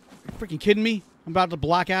you freaking kidding me? I'm about to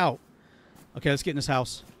black out. Okay, let's get in this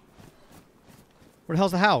house. Where the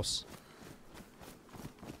hell's the house?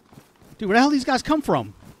 Dude, where the hell these guys come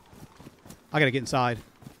from? I gotta get inside.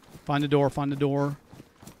 Find the door, find the door.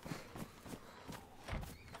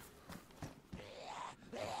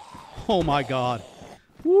 Oh my god.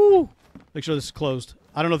 Woo! Make sure this is closed.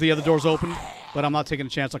 I don't know if the other door's open, but I'm not taking a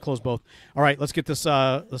chance. I'll close both. All right, let's get this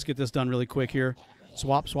done really quick here.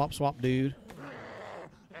 Swap, swap, swap, dude.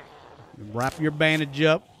 Wrap your bandage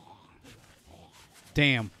up.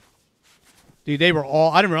 Damn. Dude, they were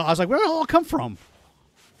all... I didn't realize. I was like, where did it all come from?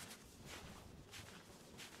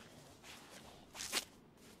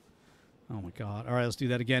 Oh, my God. All right, let's do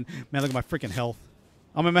that again. Man, look at my freaking health.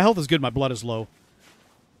 I mean, my health is good. My blood is low.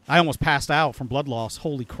 I almost passed out from blood loss.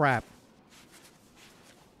 Holy crap.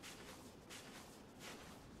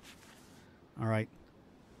 All right.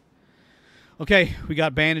 Okay, we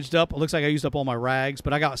got bandaged up. It looks like I used up all my rags,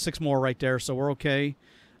 but I got 6 more right there, so we're okay.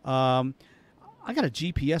 I got a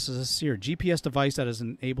GPS as a here. GPS device that is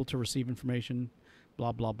able to receive information,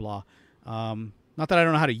 blah, blah, blah. Not that I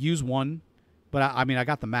don't know how to use one, but I mean, I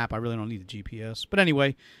got the map. I really don't need the GPS. But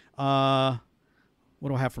anyway, what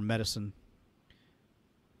do I have for medicine?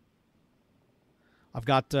 I've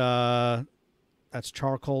got, that's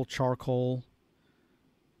charcoal.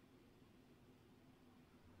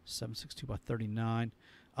 7.62 by 39.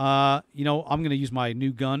 You know, I'm going to use my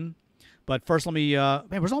new gun. But first let me... man,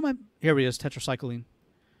 where's all my... Here it is, tetracycline.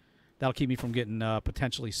 That'll keep me from getting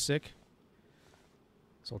potentially sick.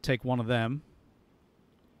 So I'll take one of them.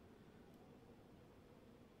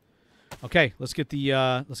 Okay, let's get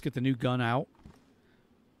the new gun out.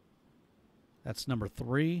 That's number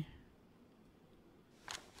 3.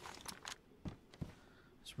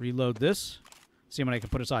 Let's reload this. See how many I can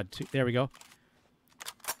put aside. There we go.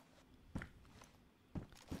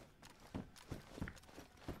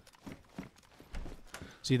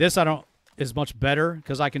 See, this is much better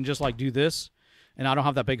because I can just like do this, and I don't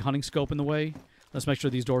have that big hunting scope in the way. Let's make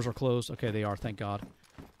sure these doors are closed. Okay, they are. Thank God.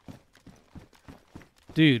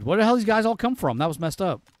 Dude, where the hell these guys all come from? That was messed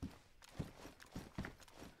up.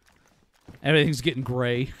 Everything's getting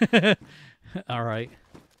gray. All right.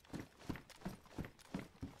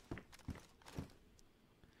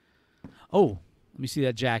 Oh, let me see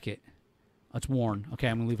that jacket. It's worn. Okay,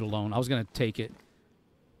 I'm going to leave it alone. I was going to take it.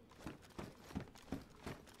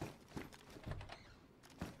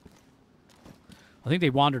 I think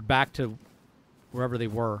they wandered back to wherever they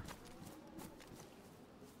were.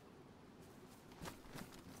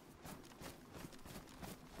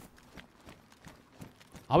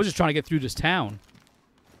 I was just trying to get through this town.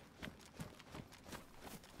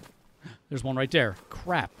 There's one right there.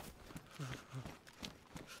 Crap.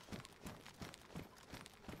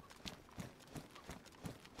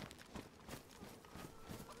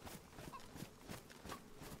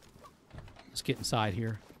 Let's get inside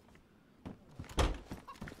here. All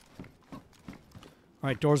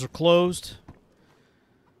right, doors are closed.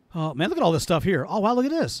 Oh, man, look at all this stuff here. Oh, wow, look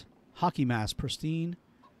at this. Hockey mask, pristine.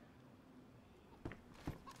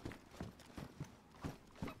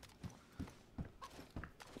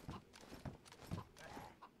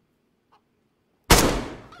 All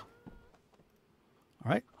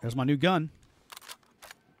right, there's my new gun.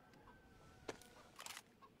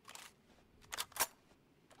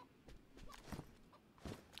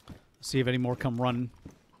 Let's see if any more come running.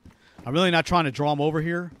 I'm really not trying to draw them over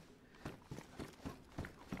here.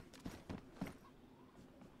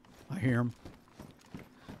 I hear them.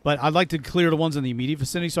 But I'd like to clear the ones in the immediate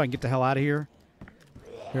vicinity so I can get the hell out of here.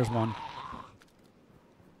 Here's one.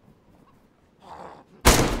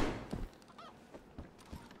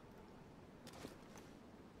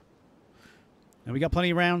 And we got plenty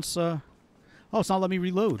of rounds. Oh, it's not letting me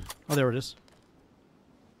reload. Oh, there it is.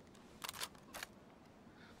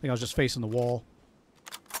 I think I was just facing the wall.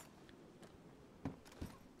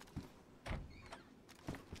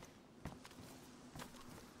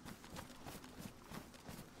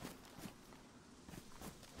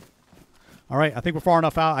 All right, I think we're far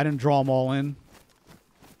enough out. I didn't draw them all in.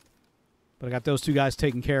 But I got those two guys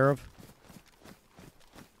taken care of.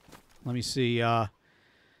 Let me see.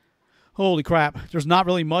 Holy crap. There's not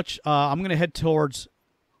really much. I'm going to head towards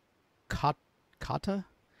Kata.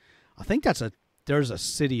 I think there's a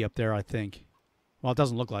city up there, I think. Well, it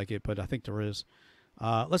doesn't look like it, but I think there is.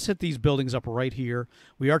 Let's hit these buildings up right here.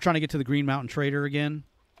 We are trying to get to the Green Mountain Trader again.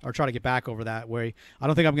 Or try to get back over that way. I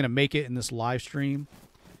don't think I'm going to make it in this live stream.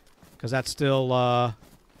 Because that's still, oh,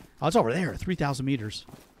 it's over there, 3,000 meters.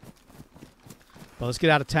 But let's get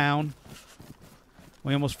out of town.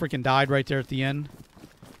 We almost freaking died right there at the end.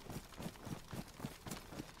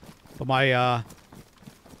 But my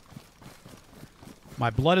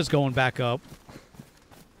blood is going back up.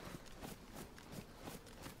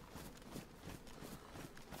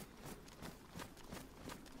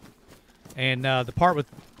 And the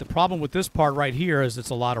problem with this part right here is it's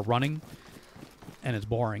a lot of running. And it's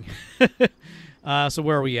boring. So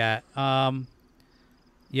where are we at?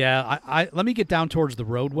 Yeah, let me get down towards the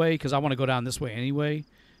roadway because I want to go down this way anyway.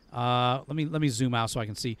 Let me zoom out so I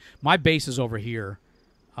can see. My base is over here.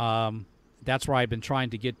 That's where I've been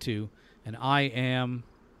trying to get to, and I am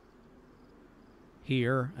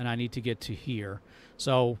here, and I need to get to here.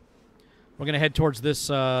 So we're gonna head towards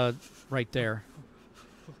this right there.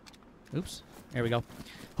 Oops, there we go.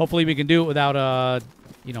 Hopefully we can do it without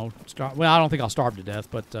you know, well, I don't think I'll starve to death,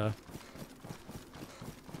 but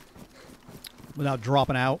without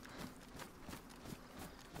dropping out.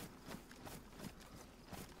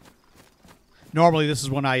 Normally, this is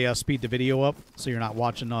when I speed the video up, so you're not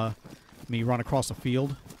watching me run across the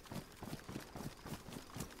field.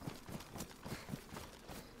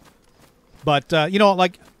 But, you know,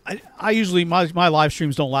 like, I usually, my live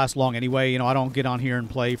streams don't last long anyway. You know, I don't get on here and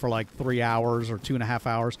play for like 3 hours or 2.5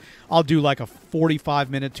 hours. I'll do like a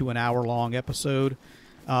 45-minute to an hour-long episode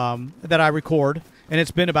that I record. And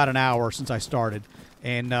it's been about an hour since I started.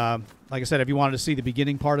 And like I said, if you wanted to see the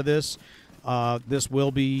beginning part of this, this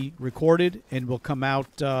will be recorded and will come out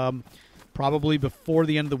probably before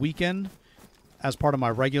the end of the weekend as part of my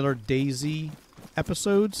regular DayZ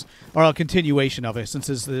episodes. Or a continuation of it, since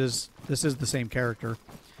this is the same character.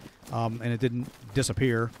 And it didn't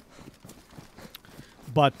disappear.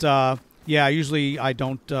 But, yeah, usually I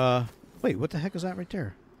don't... wait, what the heck is that right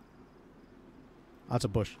there? Oh, that's a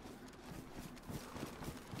bush.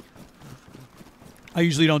 I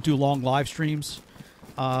usually don't do long live streams.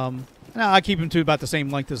 I keep them to about the same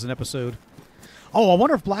length as an episode. Oh, I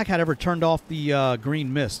wonder if Black had ever turned off the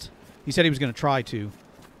green mist. He said he was going to try to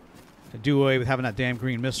do away with having that damn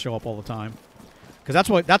green mist show up all the time.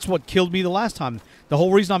 Because that's what killed me the last time. The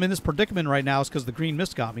whole reason I'm in this predicament right now is because the green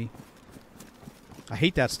mist got me. I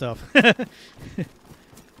hate that stuff.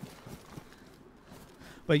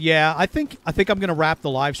 But yeah, I think I'm gonna wrap the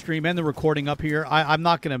live stream and the recording up here. I'm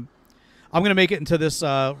gonna make it into this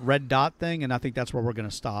red dot thing, and I think that's where we're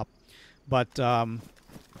gonna stop. But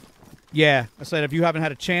yeah, I said if you haven't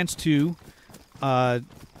had a chance to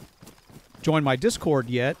join my Discord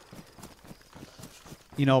yet,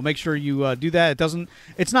 you know, make sure you do that.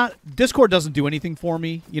 Discord doesn't do anything for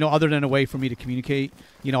me, you know, other than a way for me to communicate.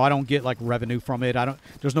 You know, I don't get like revenue from it.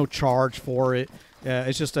 There's no charge for it.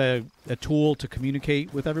 It's just a tool to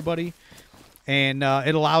communicate with everybody. And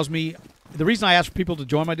it allows me, the reason I ask people to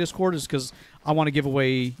join my Discord is because I want to give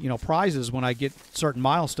away, you know, prizes when I get certain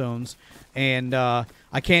milestones. And I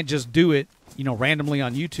can't just do it, you know, randomly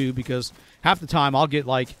on YouTube, because half the time I'll get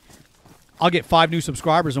 5 new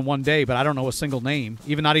subscribers in one day, but I don't know a single name,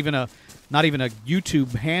 not even a not even a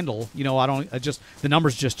YouTube handle. You know, the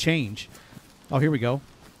numbers just change. Oh, here we go.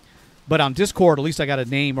 But on Discord, at least I got a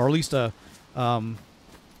name, or at least a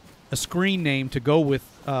screen name to go with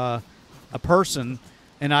a person,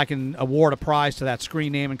 and I can award a prize to that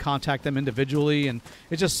screen name and contact them individually, and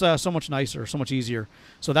it's just so much nicer, so much easier.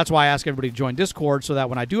 So that's why I ask everybody to join Discord, so that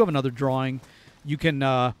when I do have another drawing, you can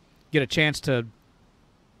get a chance to,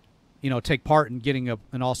 you know, take part in getting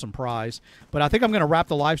an awesome prize. But I think I'm going to wrap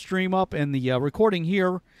the live stream up and the recording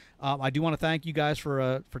here. I do want to thank you guys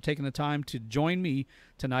for taking the time to join me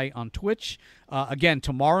tonight on Twitch. Again,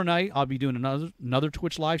 tomorrow night I'll be doing another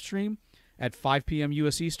Twitch live stream at 5 p.m.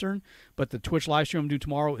 U.S. Eastern. But the Twitch live stream I'm going to do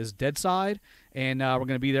tomorrow is Deadside, and we're going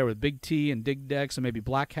to be there with Big T and Dig Dex and maybe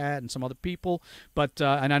Black Hat and some other people. But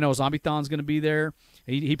and I know Zombiethon's going to be there.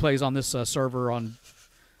 He plays on this server on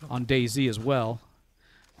DayZ as well.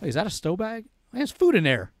 Hey, is that a stow bag? There's food in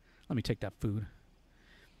there. Let me take that food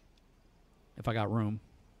if I got room.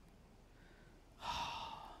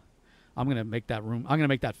 I'm going to make that room. I'm going to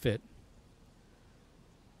make that fit.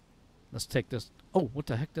 Let's take this. Oh, what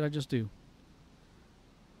the heck did I just do?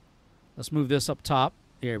 Let's move this up top.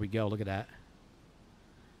 There we go. Look at that.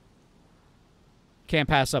 Can't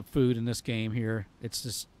pass up food in this game here. It's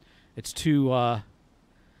just, it's too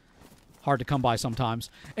hard to come by sometimes.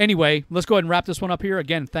 Anyway, let's go ahead and wrap this one up here.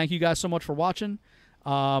 Again, thank you guys so much for watching.